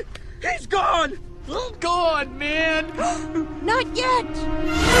sure, man. He's gone. Gone, man. Not yet.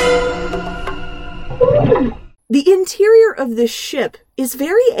 The interior of this ship is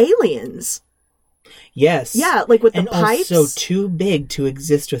very Aliens. Yes. Yeah, like with the pipes. And also too big to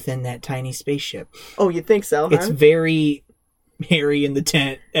exist within that tiny spaceship. Oh, you think so, huh? It's very Harry in the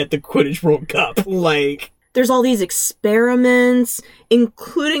tent at the Quidditch World Cup. Like, there's all these experiments,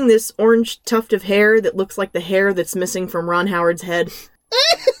 including this orange tuft of hair that looks like the hair that's missing from Ron Howard's head.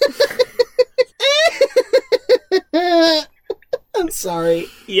 I'm sorry.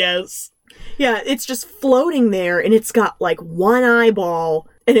 Yes. Yeah, it's just floating there, and it's got, like, one eyeball,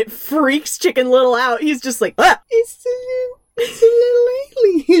 and it freaks Chicken Little out. He's just like, ah! It's a little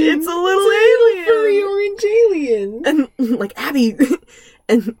alien. It's a little alien. Furry orange alien. And, like, Abby,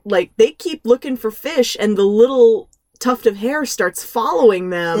 and, like, they keep looking for Fish, and the little tuft of hair starts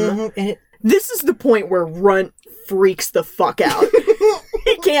following them. This is the point where Runt freaks the fuck out.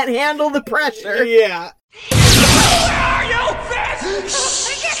 He can't handle the pressure. Yeah. Where are you,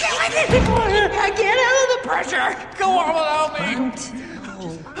 Fish? I can't handle the pressure. Go on without me.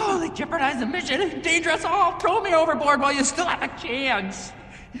 Oh, they jeopardize the mission. Danger us all. Throw me overboard while you still have a chance.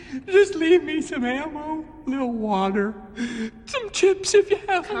 Just leave me some ammo, a little water, some chips if you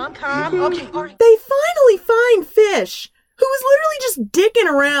have them. Calm. Okay, all right. They finally find Fish, who was literally just dicking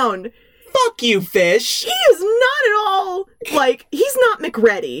around. fuck you, Fish. He is not at all, like, he's not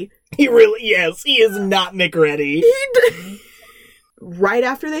McReady. He is not McReady. Right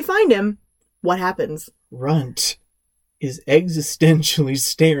after they find him, what happens? Runt is existentially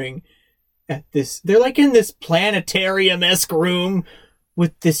staring at this. They're like in this planetarium-esque room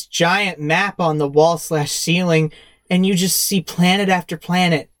with this giant map on the wall/ceiling, and you just see planet after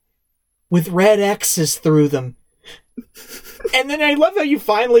planet with red X's through them. And then I love how you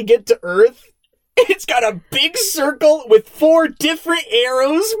finally get to Earth. It's got a big circle with 4 different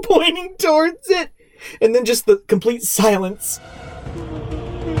arrows pointing towards it. And then just the complete silence.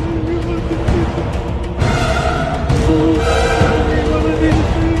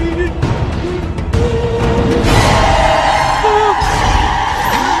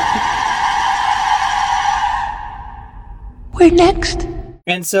 We're next.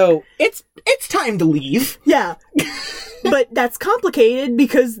 And so it's time to leave. Yeah. But that's complicated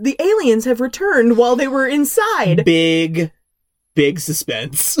because the aliens have returned while they were inside. Big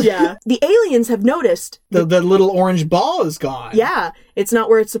suspense. Yeah. The aliens have noticed. The little orange ball is gone. Yeah. It's not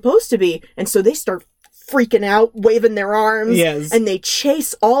where it's supposed to be. And so they start freaking out, waving their arms. Yes. And they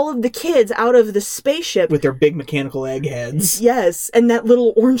chase all of the kids out of the spaceship. With their big mechanical egg heads. Yes. And that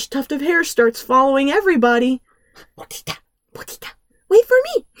little orange tuft of hair starts following everybody. Wait for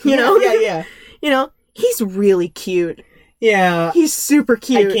me. You know? Yeah. You know, he's really cute. Yeah. He's super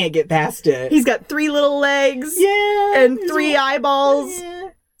cute. I can't get past it. He's got 3 little legs. Yeah. And 3 eyeballs. Yeah.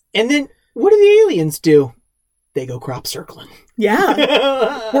 And then, what do the aliens do? They go crop circling.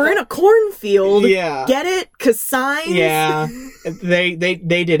 Yeah. We're in a cornfield. Yeah. Get it? 'Cause signs? Yeah. They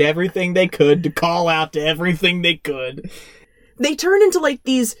did everything they could to call out to everything they could. They turn into, like,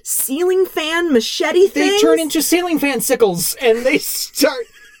 these ceiling fan machete things. They turn into ceiling fan sickles, and they start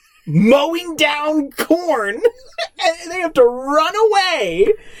mowing down corn, and they have to run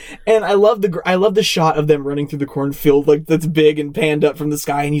away. And I love the shot of them running through the cornfield, like that's big and panned up from the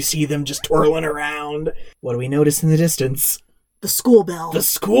sky, and you see them just twirling around. What do we notice in the distance? The school bell. The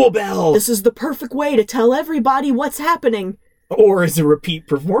school bell! This is the perfect way to tell everybody what's happening. Or is a repeat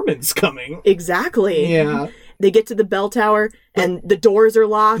performance coming? Exactly. Yeah. They get to the bell tower, and the doors are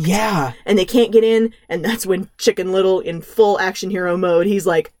locked. Yeah. And they can't get in, and that's when Chicken Little, in full action hero mode, he's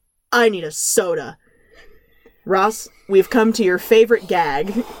like, I need a soda. Ross, we've come to your favorite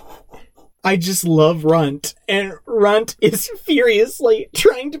gag. I just love Runt, and Runt is furiously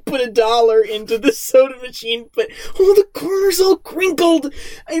trying to put $1 into the soda machine, but the corner's all crinkled,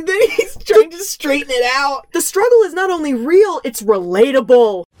 and then he's trying to straighten it out. The struggle is not only real, it's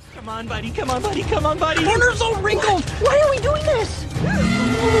relatable. Come on, buddy. Come on, buddy. Come on, buddy. Corner's all wrinkled. Why are we doing this?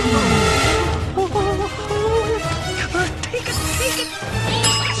 Come on, take it.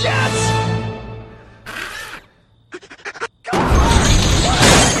 Yes!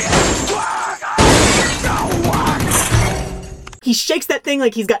 He shakes that thing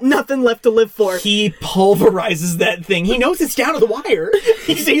like he's got nothing left to live for. He pulverizes that thing. He knows it's down to the wire.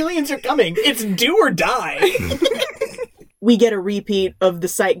 These aliens are coming. It's do or die. We get a repeat of the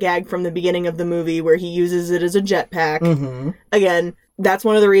sight gag from the beginning of the movie where he uses it as a jetpack. Mm-hmm. Again, that's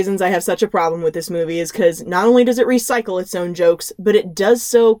one of the reasons I have such a problem with this movie, is because not only does it recycle its own jokes, but it does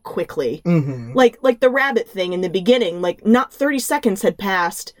so quickly. Mm-hmm. Like the rabbit thing in the beginning, like not 30 seconds had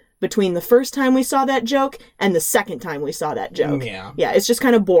passed between the first time we saw that joke and the second time we saw that joke. Yeah. Yeah, it's just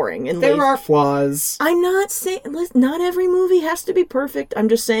kind of boring. And there are flaws. I'm not saying, not every movie has to be perfect. I'm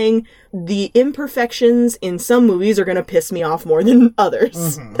just saying the imperfections in some movies are going to piss me off more than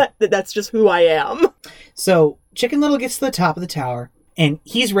others. Mm-hmm. That's just who I am. So, Chicken Little gets to the top of the tower, and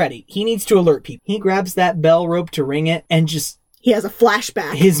he's ready. He needs to alert people. He grabs that bell rope to ring it, and just... He has a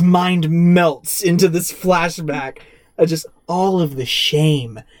flashback. His mind melts into this flashback of just all of the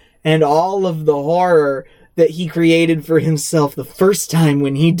shame and all of the horror that he created for himself the first time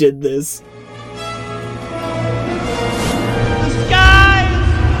when he did this.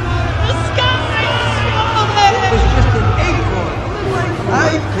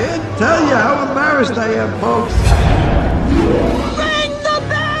 I can't tell you how embarrassed I am, folks. Ring the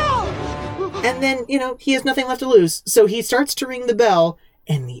bell! And then, he has nothing left to lose. So he starts to ring the bell,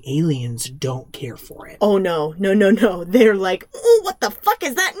 and the aliens don't care for it. Oh, no. They're like, oh, what the fuck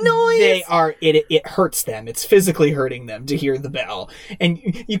is that noise? They are, it hurts them. It's physically hurting them to hear the bell. And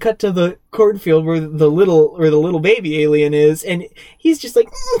you cut to the cornfield where the little baby alien is, and he's just like,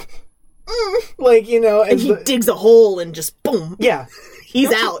 like, and he digs a hole and just boom. Yeah.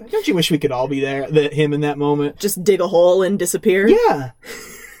 He's out. Don't you wish we could all be there, him in that moment? Just dig a hole and disappear? Yeah.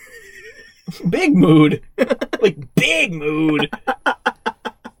 Big mood. Like, big mood.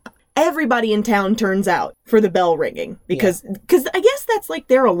 everybody in town turns out for the bell ringing because I guess that's like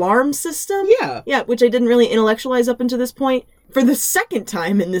their alarm system. Yeah, which I didn't really intellectualize up until this point. For the second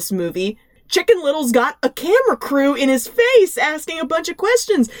time in this movie, Chicken Little's got a camera crew in his face asking a bunch of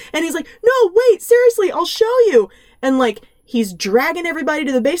questions, and he's like, "No, wait, seriously, I'll show you." And like, he's dragging everybody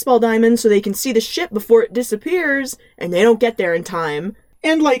to the baseball diamond so they can see the ship before it disappears, and they don't get there in time.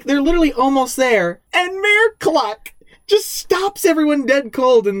 And like, they're literally almost there, and Mayor Cluck just stops everyone dead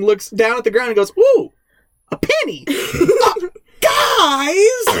cold and looks down at the ground and goes, "Ooh, a penny." Guys!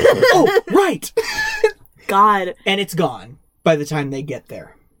 Oh, right. God. And it's gone by the time they get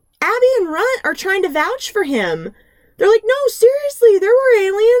there. Abby and Runt are trying to vouch for him. They're like, "No, seriously, there were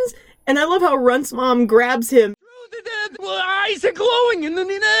aliens." And I love how Runt's mom grabs him. Eyes are glowing and the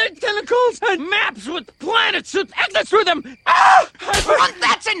tentacles and maps with planets with exits through them. Runt,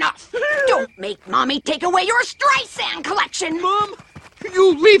 that's enough. Don't make Mommy take away your Streisand collection. Mom,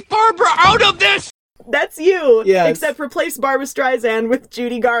 you leave Barbara out of this. That's you. Yes. Except replace Barbra Streisand with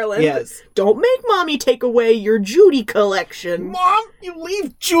Judy Garland. Yes. Don't make Mommy take away your Judy collection. Mom, you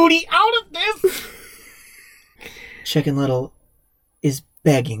leave Judy out of this. Chicken Little is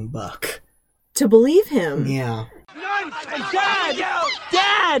begging Buck to believe him. Yeah.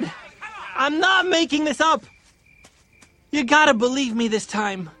 Dad! I'm not making this up. You gotta believe me this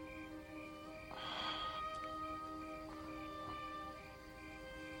time.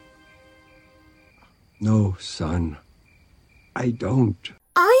 No, son. I don't.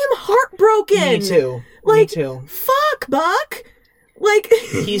 I am heartbroken. Me too. Like, Me too. Fuck, Buck. Like,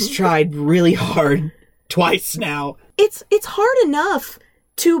 he's tried really hard twice now. It's hard enough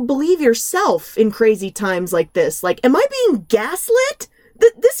to believe yourself in crazy times like this. Like, am I being gaslit?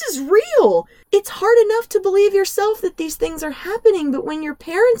 This is real. It's hard enough to believe yourself that these things are happening, but when your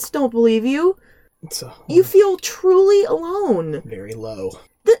parents don't believe you, you feel truly alone. Very low.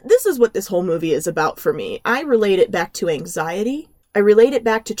 This is what this whole movie is about for me. I relate it back to anxiety. I relate it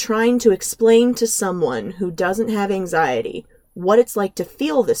back to trying to explain to someone who doesn't have anxiety what it's like to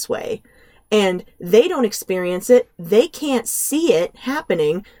feel this way. And they don't experience it, they can't see it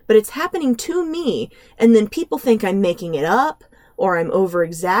happening, but it's happening to me. And then people think I'm making it up, or I'm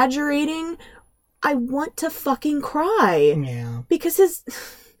over-exaggerating. I want to fucking cry. Yeah. Because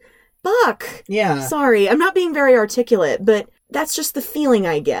Buck. Yeah. Sorry, I'm not being very articulate, but that's just the feeling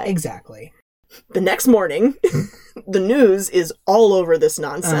I get. Exactly. The next morning, the news is all over this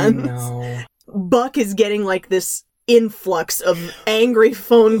nonsense. I know. Buck is getting like this influx of angry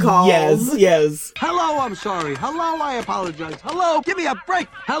phone calls. Yes. Hello, I'm sorry. Hello, I apologize. Hello, give me a break.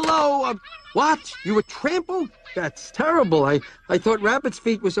 Hello, what? You were trampled? That's terrible. I thought rabbit's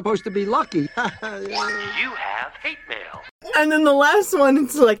feet were supposed to be lucky. You have hate mail. And then the last one,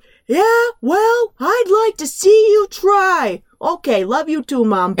 it's like, "Yeah, well, I'd like to see you try. Okay, love you too,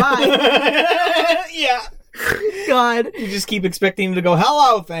 Mom. Bye." Yeah. God. You just keep expecting him to go,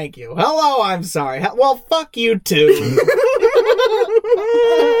 "Hello, thank you. Hello, I'm sorry. Well, fuck you too."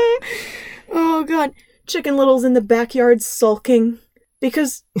 Oh, God. Chicken Little's in the backyard sulking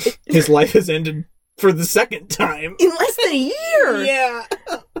because his life has ended for the second time. In less than a year. Yeah.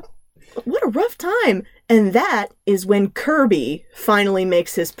 What a rough time. And that is when Kirby finally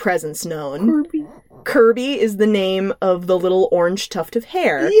makes his presence known. Kirby is the name of the little orange tuft of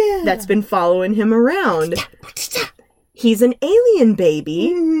hair that's been following him around. He's an alien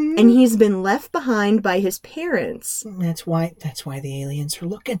baby, and he's been left behind by his parents. That's why the aliens are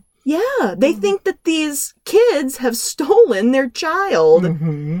looking. Yeah, they think that these kids have stolen their child.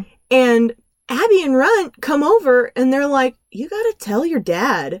 Mm-hmm. And Abby and Runt come over, and they're like, "You gotta tell your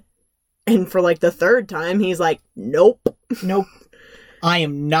dad." And for like the third time, he's like, "Nope." Nope. I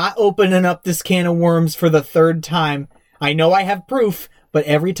am not opening up this can of worms for the third time. I know I have proof, but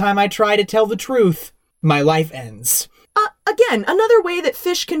every time I try to tell the truth, my life ends. Again, another way that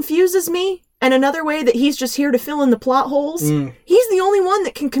Fish confuses me, and another way that he's just here to fill in the plot holes. He's the only one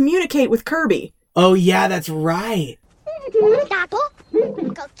that can communicate with Kirby. Oh yeah, that's right.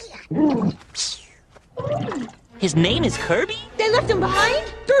 His name is Kirby? They left him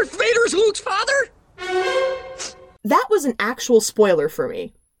behind? Darth Vader's Luke's father? That was an actual spoiler for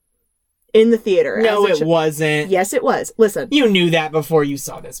me. In the theater. No, it wasn't. Yes, it was. Listen. You knew that before you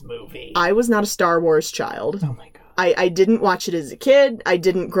saw this movie. I was not a Star Wars child. Oh my god. I didn't watch it as a kid. I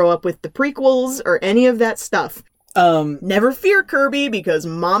didn't grow up with the prequels or any of that stuff. Never fear, Kirby, because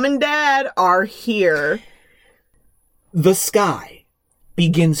Mom and Dad are here. The sky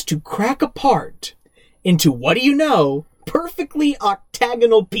begins to crack apart into, what do you know, perfectly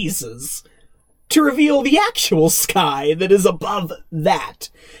octagonal pieces to reveal the actual sky that is above that.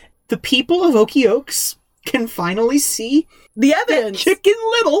 The people of Okie Oaks can finally see the evidence. Chicken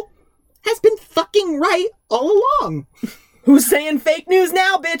Little has been fucking right all along. Who's saying fake news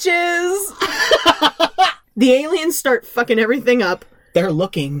now, bitches? The aliens start fucking everything up. They're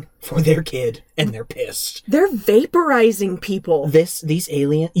looking for their kid, and they're pissed. They're vaporizing people. These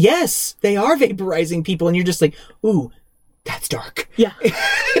aliens... Yes, they are vaporizing people, and you're just like, ooh, that's dark. Yeah.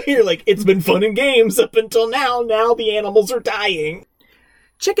 You're like, it's been fun and games up until now. Now the animals are dying.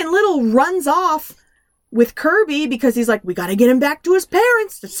 Chicken Little runs off with Kirby because he's like, we gotta get him back to his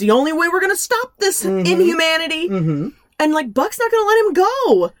parents. That's the only way we're gonna stop this inhumanity. Mm-hmm. And, like, Buck's not gonna let him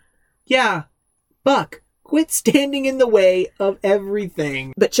go. Yeah. Buck, quit standing in the way of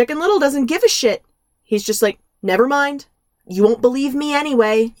everything. But Chicken Little doesn't give a shit. He's just like, never mind. You won't believe me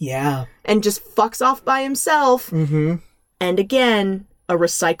anyway. Yeah. And just fucks off by himself. Mm-hmm. And again, a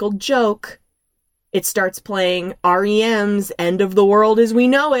recycled joke. It starts playing REM's End of the World as We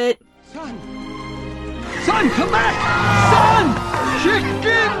Know It. Son, come back! Son! Chicken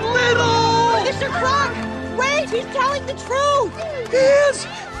Little! Mr. Croc! Wait, he's telling the truth! He is!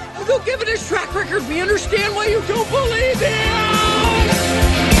 Though given his track record, we understand why you don't believe him!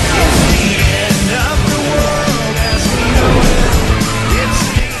 It's the end of the world as we know it. It's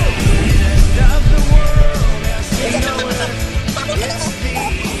the end of the world as we know it. It's the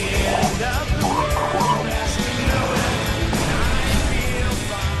end of the world as we know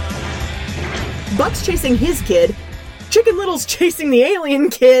it. Buck's chasing his kid. Chicken Little's chasing the alien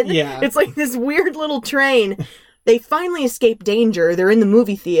kid. Yeah. It's like this weird little train. They finally escape danger. They're in the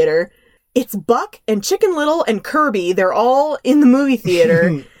movie theater. It's Buck and Chicken Little and Kirby. They're all in the movie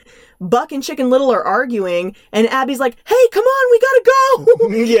theater. Buck and Chicken Little are arguing, and Abby's like, hey, come on, we gotta go!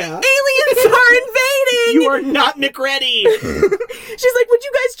 Yeah. Aliens are invading! You are not McReady! She's like, would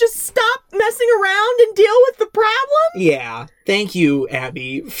you guys just stop messing around and deal with the problem? Yeah. Thank you,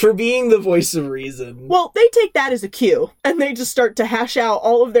 Abby, for being the voice of reason. Well, they take that as a cue, and they just start to hash out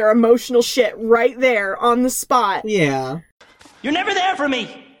all of their emotional shit right there on the spot. Yeah. You're never there for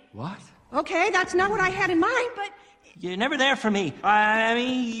me. What? Okay, that's not what I had in mind, but... You're never there for me. I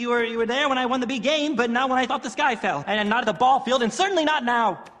mean, you were there when I won the big game, but not when I thought the sky fell. And not at the ball field, and certainly not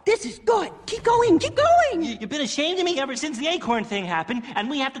now. This is good. Keep going, keep going. You've been ashamed of me ever since the acorn thing happened, and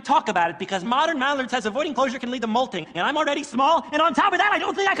we have to talk about it because modern Mallard says avoiding closure can lead to molting. And I'm already small, and on top of that, I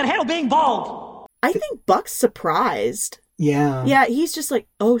don't think I could handle being bald. I think Buck's surprised. Yeah. Yeah, he's just like,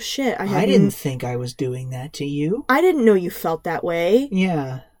 oh shit, I didn't think I was doing that to you. I didn't know you felt that way.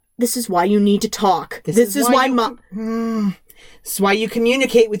 Yeah. This is why you need to talk. This is why This is why you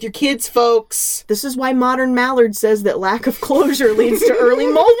communicate with your kids, folks. This is why Modern Mallard says that lack of closure leads to early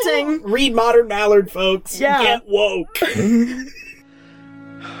molting. Read Modern Mallard, folks. Yeah. Get woke.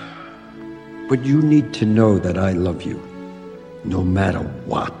 But you need to know that I love you, no matter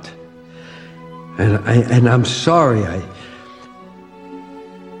what. And I'm sorry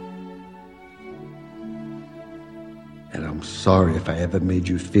And I'm sorry if I ever made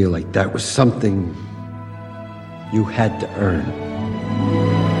you feel like that was something you had to earn.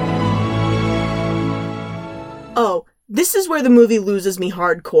 Oh, this is where the movie loses me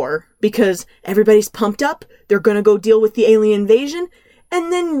hardcore, because everybody's pumped up, they're gonna go deal with the alien invasion,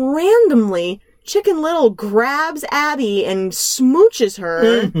 and then randomly, Chicken Little grabs Abby and smooches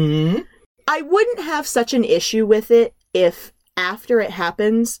her. Mm-hmm. I wouldn't have such an issue with it if, after it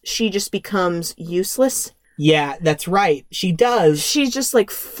happens, she just becomes useless. Yeah, that's right. She does. She's just like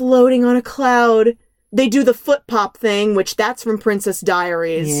floating on a cloud. They do the foot pop thing, which that's from Princess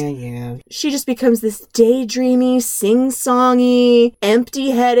Diaries. Yeah. She just becomes this daydreamy, sing-songy,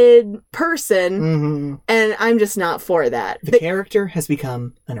 empty-headed person, and I'm just not for that. The character has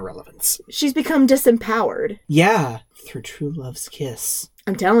become an irrelevance. She's become disempowered. Yeah, through true love's kiss.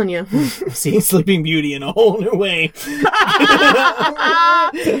 I'm telling you. Seeing Sleeping Beauty in a whole new way.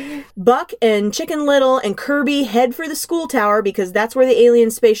 Buck and Chicken Little and Kirby head for the school tower because that's where the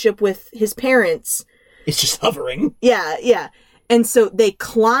alien spaceship with his parents... It's just hovering. Yeah. And so they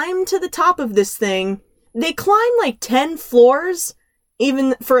climb to the top of this thing. They climb like 10 floors,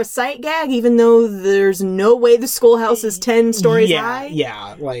 even for a sight gag, even though there's no way the schoolhouse is 10 stories high.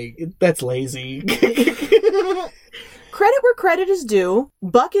 Yeah, like, that's lazy. Credit where credit is due.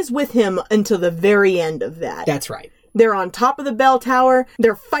 Buck is with him until the very end of that. That's right. They're on top of the bell tower.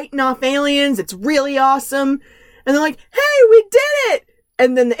 They're fighting off aliens. It's really awesome. And they're like, hey, we did it!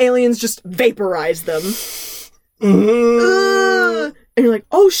 And then the aliens just vaporize them. And you're like,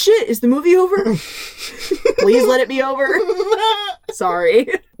 oh shit, is the movie over? Please let it be over. Sorry.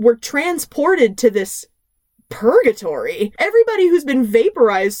 We're transported to this purgatory. Everybody who's been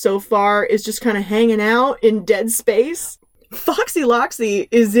vaporized so far is just kind of hanging out in dead space. Foxy Loxy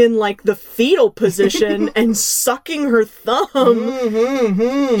is in like the fetal position and sucking her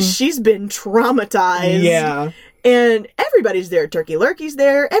thumb. She's been traumatized. Yeah. And everybody's there. Turkey Lurkey's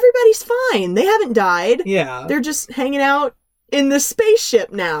there. Everybody's fine. They haven't died. Yeah. They're just hanging out in the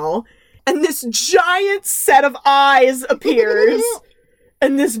spaceship now. And this giant set of eyes appears.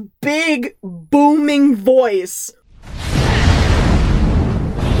 And this big, booming voice.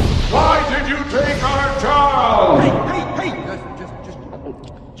 Why did you take our child? Hey!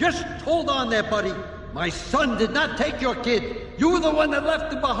 Just hold on there, buddy. My son did not take your kid. You were the one that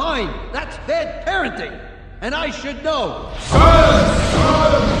left him behind. That's bad parenting. And I should know.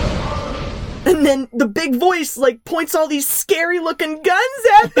 And then the big voice, like, points all these scary-looking guns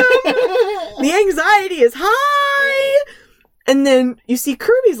at them. The anxiety is high. And then you see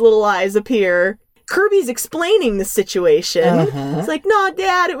Kirby's little eyes appear. Kirby's explaining the situation. It's like, no,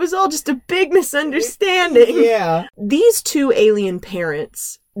 Dad, it was all just a big misunderstanding. Yeah. These two alien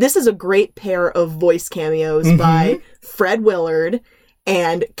parents, this is a great pair of voice cameos by Fred Willard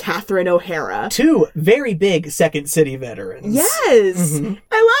and Catherine O'Hara. Two very big Second City veterans. Yes!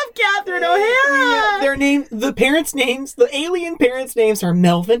 I love Catherine O'Hara! Yeah, their name, the parents' names, the alien parents' names are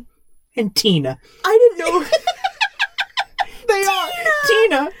Melvin and Tina. I didn't know... They are.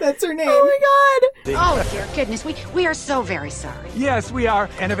 Tina, that's her name. Oh my god. Oh, dear goodness, we are so very sorry. Yes, we are.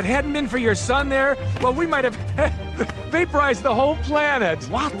 And if it hadn't been for your son there, well, we might have vaporized the whole planet.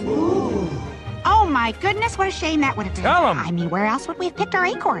 What? Oh my goodness, what a shame that would have been. Tell 'em. I mean, where else would we have picked our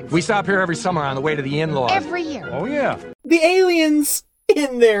acorns? We stop here every summer on the way to the in-laws. Every year. Oh, yeah. The aliens,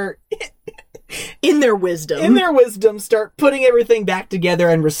 in their wisdom, start putting everything back together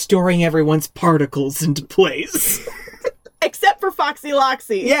and restoring everyone's particles into place. Except for Foxy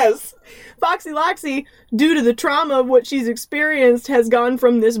Loxy. Yes. Foxy Loxy, due to the trauma of what she's experienced, has gone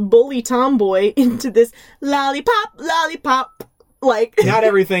from this bully tomboy into this lollipop. Like, not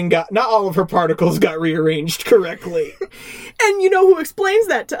all of her particles got rearranged correctly. And you know who explains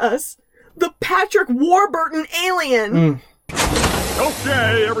that to us? The Patrick Warburton alien.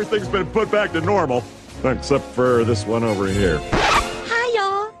 Okay, everything's been put back to normal. Except for this one over here. Hi,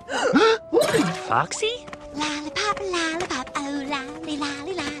 y'all. Foxy? Lollipop, lollipop, oh, lolly,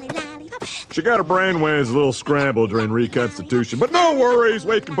 lolly, lolly, lollipop. She got her brainwaves a little scrambled during reconstitution, but no worries,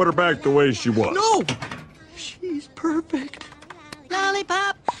 we can put her back the way she was. No! She's perfect.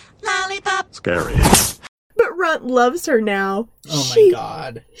 Lollipop, lollipop. Scary. But Runt loves her now. Oh my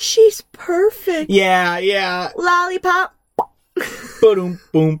god. She's perfect. Yeah. Lollipop. Boom,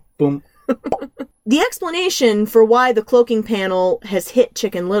 boom, boom. The explanation for why the cloaking panel has hit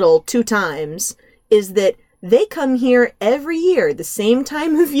Chicken Little 2 times is that they come here every year, the same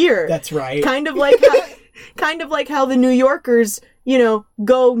time of year. That's right. Kind of like how the New Yorkers,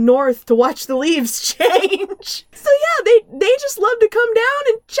 go north to watch the leaves change. So yeah, they just love to come down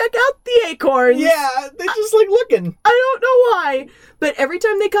and check out the acorns. Yeah, they just like looking. I don't know why, but every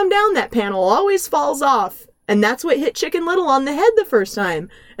time they come down, that panel always falls off. And that's what hit Chicken Little on the head the first time.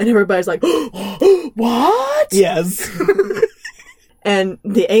 And everybody's like, what? Yes. And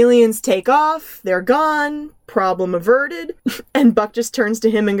the aliens take off, they're gone, problem averted, and Buck just turns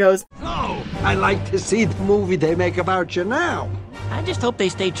to him and goes, Oh, I like to see the movie they make about you now. I just hope they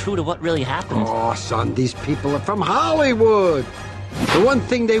stay true to what really happened. Oh, son, these people are from Hollywood. The one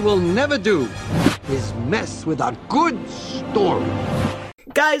thing they will never do is mess with a good story.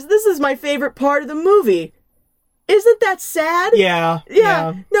 Guys, this is my favorite part of the movie. Isn't that sad? Yeah.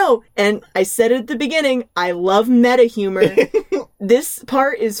 No. And I said it at the beginning, I love meta humor. This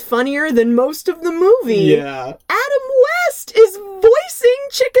part is funnier than most of the movie. Yeah. Adam West is voicing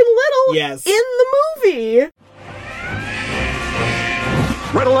Chicken Little in the movie.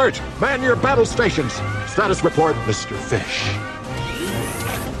 Red alert! Man your battle stations! Status report, Mr. Fish.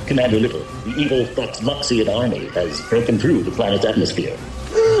 Commander Little, the evil Foxloxian army has broken through the planet's atmosphere.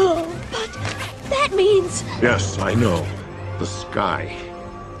 That means... Yes, I know. The sky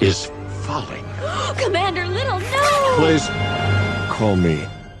is falling. Commander Little, no! Please call me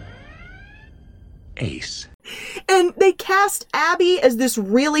Ace. And they cast Abby as this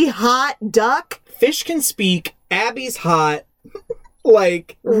really hot duck. Fish can speak. Abby's hot.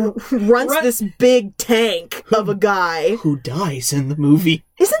 Like, runs this big tank of a guy. Who dies in the movie.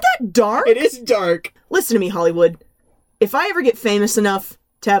 Isn't that dark? It is dark. Listen to me, Hollywood. If I ever get famous enough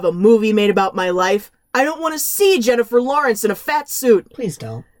to have a movie made about my life, I don't want to see Jennifer Lawrence in a fat suit. Please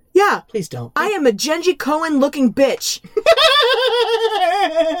don't. Yeah. Please don't. I am a Genji Cohen looking bitch.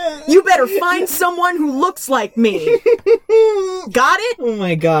 You better find someone who looks like me. Got it? Oh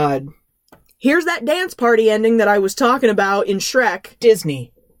my god. Here's that dance party ending that I was talking about in Shrek.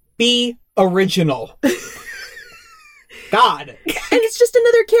 Disney. Be original. God. And it's just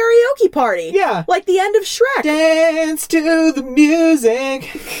another karaoke party. Yeah. Like the end of Shrek. Dance to the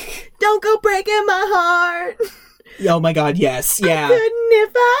music. Don't go breaking my heart. Oh my God, yes. Yeah. I couldn't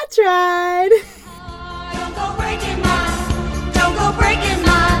if I tried. Don't go breaking my, don't go breaking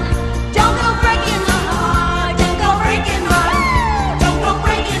my, don't go breaking my heart, don't go breaking my, don't go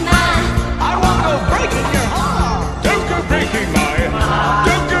breaking my. I won't go breaking your heart. Don't go breaking my.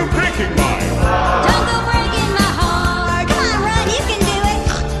 Don't go breaking my. Don't go breaking my heart. Come on, Ron, you can do it.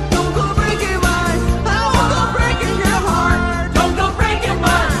 Don't go breaking mine. I won't go breaking your heart. Don't go breaking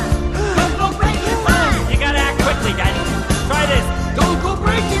mine. Don't go breaking mine. You gotta act quickly, Daddy. Try this. Don't go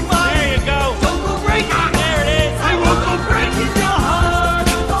breaking mine. There you go. Don't go breaking. There it is. I won't go breaking your heart.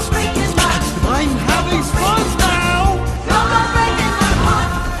 Don't go breaking mine. I'm having fun now. Don't go breaking my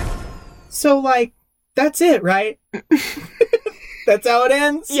heart. So, like, that's it, right? That's how it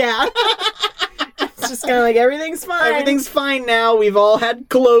ends? Yeah. It's just kind of like everything's fine. Everything's fine now. We've all had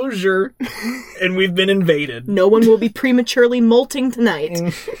closure. And we've been invaded. No one will be prematurely molting tonight.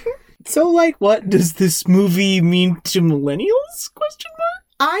 So, like, what does this movie mean to millennials? Question mark?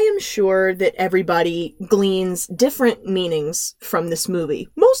 I am sure that everybody gleans different meanings from this movie,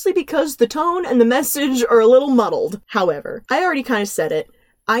 mostly because the tone and the message are a little muddled. However, I already kind of said it.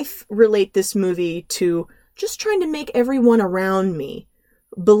 I relate this movie to just trying to make everyone around me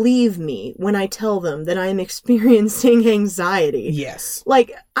believe me when I tell them that I'm experiencing anxiety. Yes.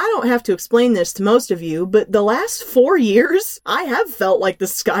 Like, I don't have to explain this to most of you, but the last 4 years, I have felt like the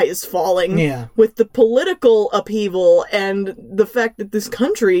sky is falling. Yeah. With the political upheaval and the fact that this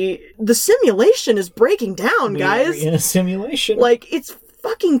country, the simulation is breaking down, guys. We're in a simulation. Like, it's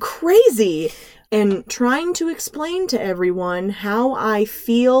fucking crazy. And trying to explain to everyone how I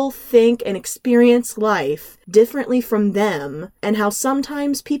feel, think, and experience life differently from them, and how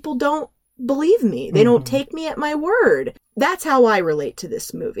sometimes people don't believe me. They don't take me at my word. That's how I relate to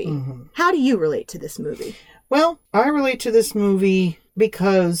this movie. How do you relate to this movie? Well, I relate to this movie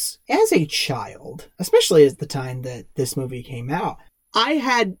because as a child, especially at the time that this movie came out, I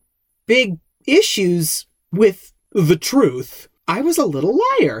had big issues with the truth. I was a little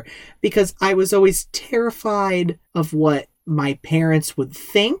liar because I was always terrified of what my parents would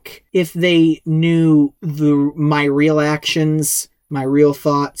think if they knew my real actions, my real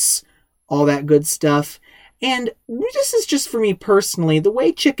thoughts, all that good stuff. And this is just for me personally, the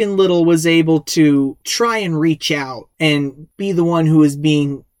way Chicken Little was able to try and reach out and be the one who is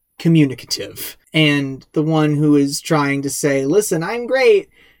being communicative and the one who is trying to say, listen, I'm great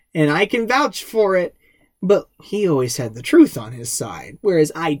and I can vouch for it. But he always had the truth on his side,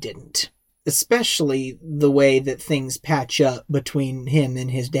 whereas I didn't. Especially the way that things patch up between him and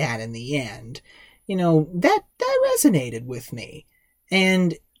his dad in the end. You know, that resonated with me.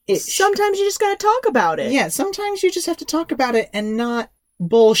 And sometimes you just gotta talk about it. Yeah, sometimes you just have to talk about it and not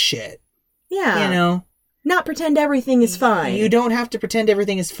bullshit. Yeah. You know? Not pretend everything is fine. You don't have to pretend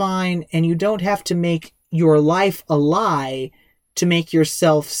everything is fine, and you don't have to make your life a lie to make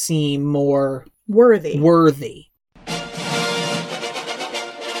yourself seem more worthy.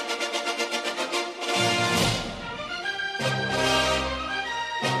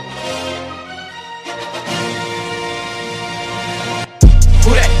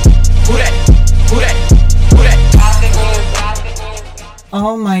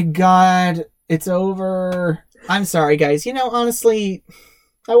 Oh my God, it's over. I'm sorry, guys. You know, honestly,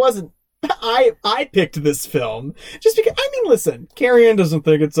 I picked this film just because, I mean, listen, Carrie Ann doesn't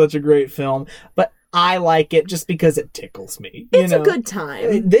think it's such a great film, but I like it just because it tickles me. It's a good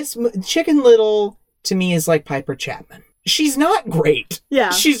time. This Chicken Little, to me, is like Piper Chapman. She's not great.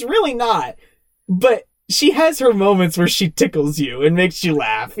 Yeah. She's really not. But she has her moments where she tickles you and makes you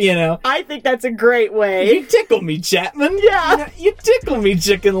laugh, you know? I think that's a great way. You tickle me, Chapman. Yeah. You tickle me,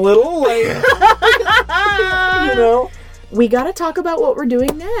 Chicken Little. Like, you know? We gotta talk about what we're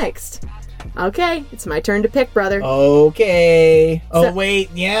doing next. Okay, it's my turn to pick, brother. Okay. Wait,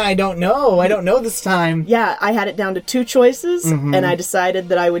 yeah, I don't know. I don't know this time. Yeah, I had it down to 2 choices, and I decided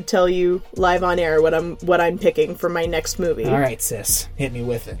that I would tell you live on air what I'm picking for my next movie. All right, sis. Hit me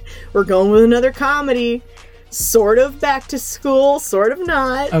with it. We're going with another comedy. Sort of back to school, sort of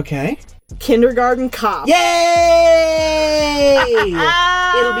not. Okay. Kindergarten Cop. Yay!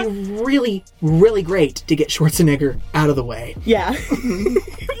 It'll be really, really great to get Schwarzenegger out of the way. Yeah.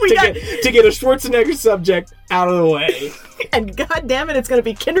 to get a Schwarzenegger subject out of the way. And god damn it, it's gonna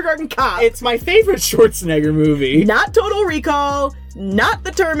be Kindergarten Cop. It's my favorite Schwarzenegger movie. Not Total Recall, not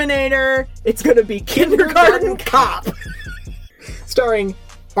The Terminator. It's gonna be Kindergarten Cop. Starring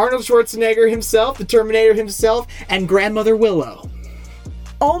Arnold Schwarzenegger himself, the Terminator himself, and Grandmother Willow.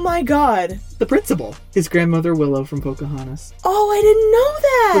 Oh my god. The principal. His grandmother, Willow from Pocahontas. Oh, I didn't know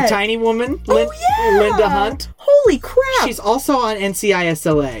that. The tiny woman, yeah. Linda Hunt. Holy crap. She's also on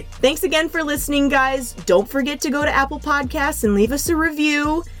NCISLA. Thanks again for listening, guys. Don't forget to go to Apple Podcasts and leave us a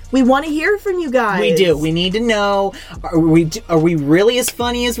review. We want to hear from you guys. We do. We need to know, are we really as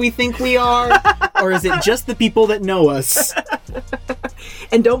funny as we think we are? Or is it just the people that know us?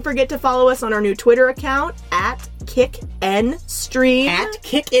 And don't forget to follow us on our new Twitter account, @KickNStream.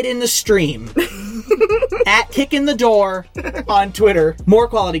 @KickItInTheStream. @KickinTheDoor on Twitter. More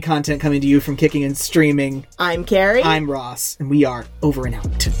quality content coming to you from Kicking and Streaming. I'm Carrie. I'm Ross. And we are over and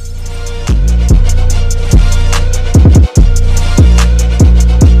out.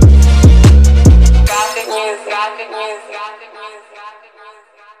 Gothic news.